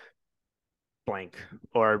doing blank,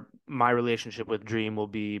 or my relationship with Dream will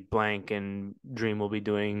be blank and Dream will be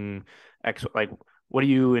doing X. Like, what are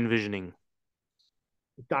you envisioning?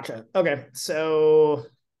 Gotcha. Okay, so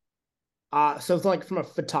it's like from a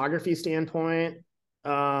photography standpoint,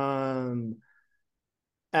 um,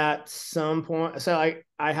 at some point, so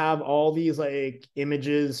I have all these like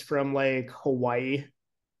images from like Hawaii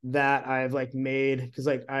that I've like made because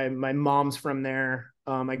like my mom's from there.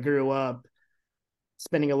 I grew up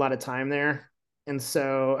spending a lot of time there, and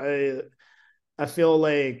so I feel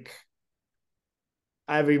like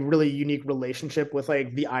I have a really unique relationship with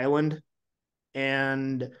like the island,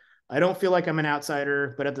 and I don't feel like I'm an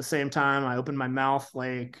outsider, but at the same time, I open my mouth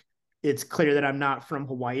like it's clear that I'm not from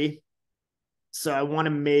Hawaii. So I want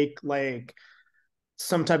to make like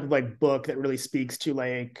some type of like book that really speaks to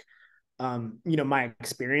like my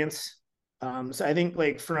experience. So I think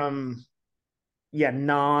like from yeah,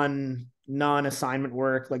 non assignment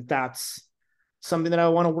work, like that's something that I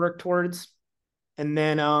want to work towards. And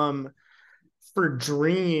then for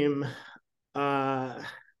Dream, uh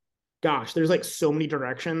gosh, there's like so many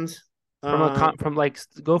directions. From a Um, from like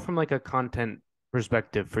go from like a content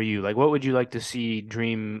perspective for you. Like, what would you like to see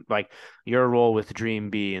Dream, like your role with Dream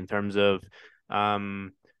be in terms of,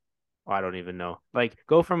 um, I don't even know. Like,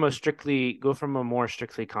 go from a more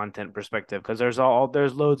strictly content perspective, because there's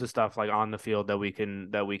loads of stuff like on the field that we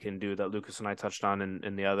can do that Lucas and I touched on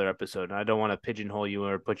in the other episode. And I don't want to pigeonhole you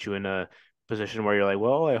or put you in a position where you're like,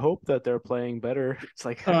 well, I hope that they're playing better. It's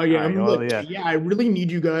like, all yeah, right, I'm well, like, yeah, yeah, I really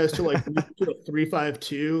need you guys to like move to a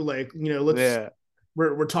 3-5-2. Like, let's yeah,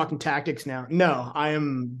 we're talking tactics now. No,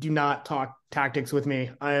 do not talk tactics with me.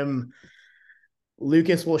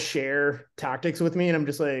 Lucas will share tactics with me, and I'm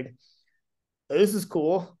just like, this is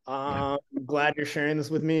cool. I'm glad you're sharing this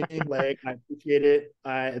with me. Like, I appreciate it.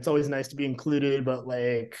 It's always nice to be included, but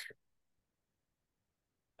like,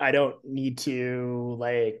 I don't need to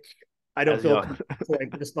like, I don't as feel y'all, compelled to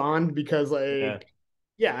like respond because yeah, like,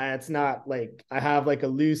 yeah, it's not like I have like a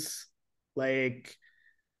loose like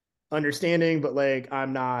understanding, but like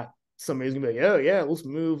I'm not somebody who's gonna be like, oh yeah, let's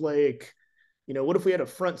move like, what if we had a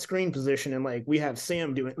front screen position and like we have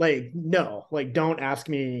Sam doing like no, like don't ask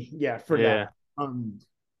me, yeah, for yeah, that.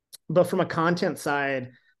 But from a content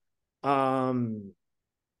side, um,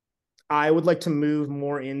 I would like to move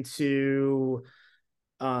more into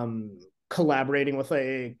um collaborating with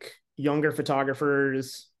like younger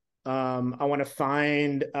photographers. I want to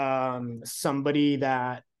find somebody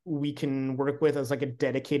that we can work with as like a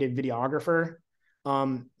dedicated videographer.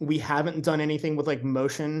 We haven't done anything with like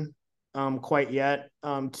motion quite yet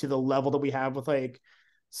to the level that we have with like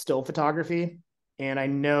still photography. And I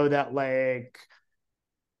know that like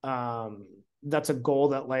that's a goal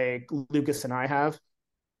that like Lucas and I have.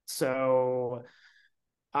 So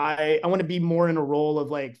I want to be more in a role of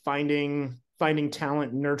like finding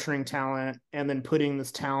talent, nurturing talent, and then putting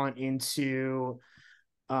this talent into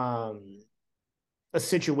um a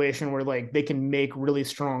situation where like they can make really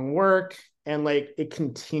strong work and like it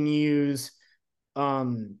continues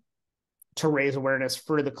um to raise awareness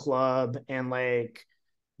for the club and like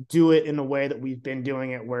do it in a way that we've been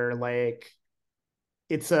doing it where like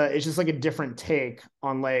it's just like a different take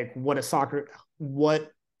on like what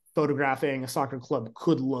photographing a soccer club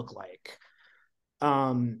could look like.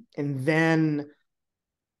 And then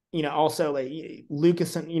also like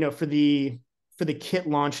Lucas and for the kit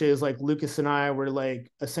launches, like Lucas and I were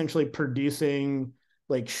like essentially producing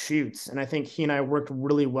like shoots, and I think he and I worked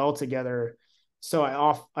really well together. So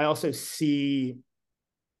I also see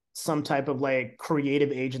some type of like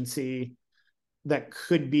creative agency that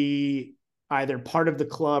could be either part of the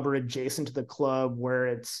club or adjacent to the club where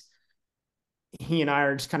it's he and I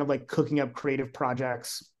are just kind of like cooking up creative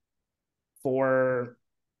projects for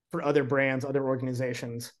other brands, other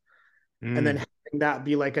organizations, and then mm, having that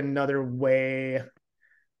be like another way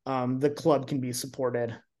the club can be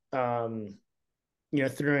supported. Um,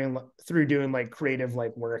 through doing like creative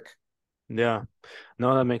like work. yeah.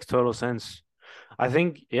 No, that makes total sense. I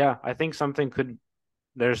think, yeah, I think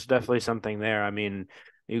there's definitely something there. I mean,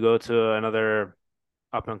 you go to another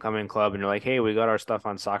up and coming club and you're like, hey, we got our stuff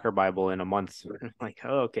on Soccer Bible in a month. Like,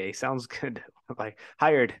 oh, okay, sounds good. Like,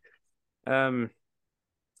 hired. Um,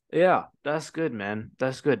 yeah, that's good, man.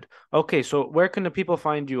 That's good. Okay, so where can the people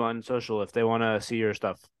find you on social if they want to see your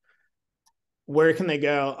stuff? Where can they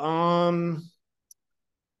go?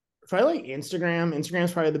 Probably like Instagram. Instagram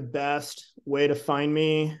is probably the best way to find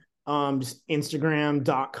me. Just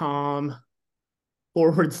Instagram.com//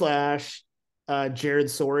 Jared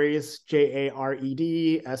Soares,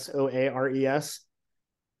 JaredSoares.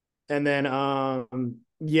 And then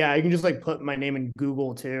yeah, you can just like put my name in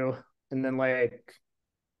Google too. And then like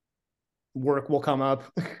work will come up.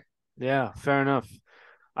 Yeah, fair enough.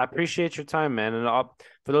 I appreciate your time, man. And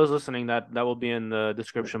for those listening, that will be in the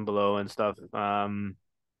description below and stuff.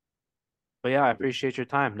 But yeah, I appreciate your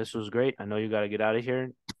time. This was great. I know you got to get out of here.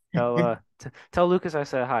 Tell Lucas I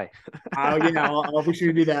said hi. Oh yeah, I'll be sure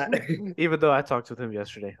to do that. Even though I talked with him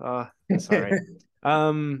yesterday. It's all right.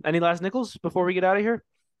 Any last nickels before we get out of here?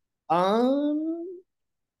 um,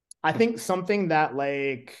 I think something that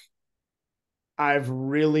like I've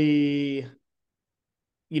really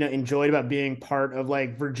enjoyed about being part of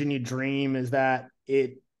like Virginia Dream is that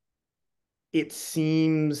it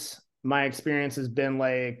seems my experience has been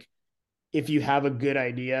like if you have a good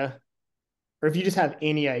idea or if you just have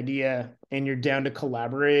any idea and you're down to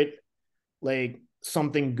collaborate, like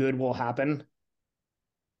something good will happen.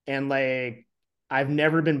 And like I've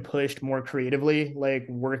never been pushed more creatively, like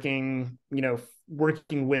working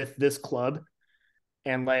with this club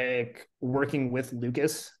and like working with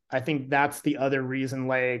Lucas. I think that's the other reason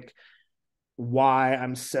like why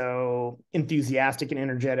I'm so enthusiastic and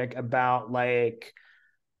energetic about like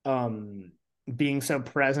um being so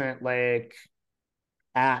present, like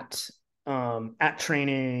at at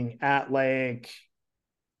training, at like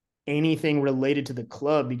anything related to the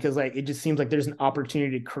club, because like it just seems like there's an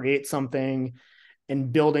opportunity to create something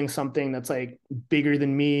and building something that's like bigger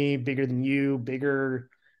than me, bigger than you, bigger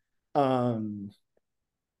um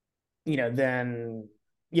than,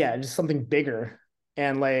 yeah, just something bigger.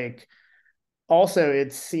 And like also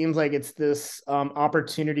it seems like it's this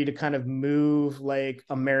opportunity to kind of move like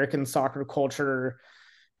American soccer culture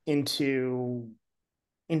into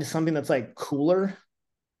something that's like cooler.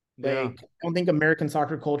 Yeah. Like I don't think American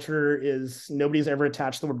soccer culture is, nobody's ever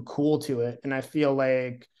attached the word cool to it. And I feel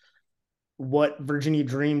like what Virginia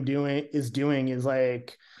Dream doing is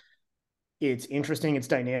like, it's interesting, it's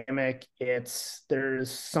dynamic, there's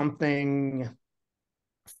something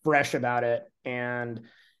fresh about it. And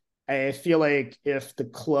I feel like if the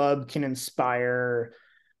club can inspire,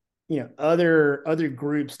 other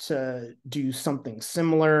groups to do something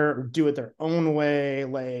similar or do it their own way,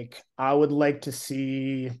 like I would like to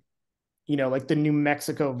see, like the New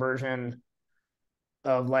Mexico version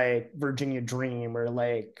of like Virginia Dream, or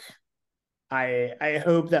like I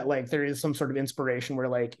hope that like there is some sort of inspiration where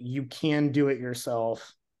like you can do it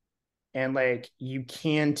yourself, and like you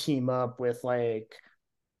can team up with like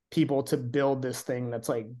people to build this thing that's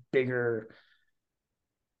like bigger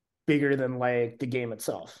than like the game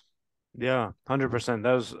itself. Yeah, 100%.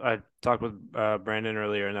 That was, I talked with Brandon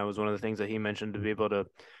earlier, and that was one of the things that he mentioned, to be able to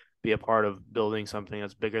be a part of building something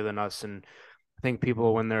that's bigger than us. And I think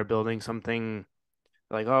people, when they're building something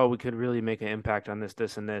like, oh, we could really make an impact on this,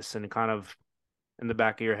 this, and this, and kind of in the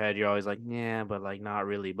back of your head, you're always like, yeah, but like not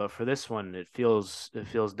really. But for this one, it feels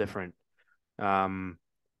different. Um,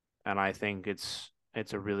 and I think it's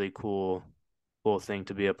a really cool thing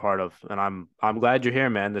to be a part of. And I'm glad you're here,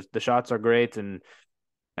 man. The shots are great, and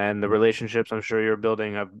the relationships I'm sure you're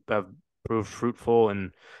building have proved fruitful,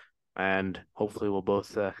 and hopefully we'll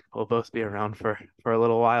both be around for a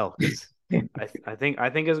little while, because I think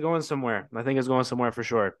it's going somewhere. I think it's going somewhere for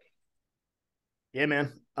sure. Yeah,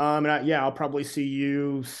 man. Yeah, I'll probably see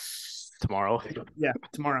you. Tomorrow. Yeah,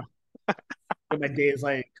 tomorrow. My day is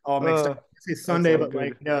like all mixed up. Uh, I say that's Sunday, all but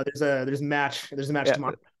like good. no, there's a match Yeah,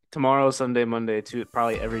 tomorrow. tomorrow, Sunday, Monday, too,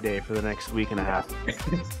 probably every day for the next week and a Yeah.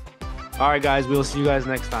 half. All right, guys, we'll see you guys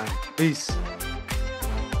next time. Peace.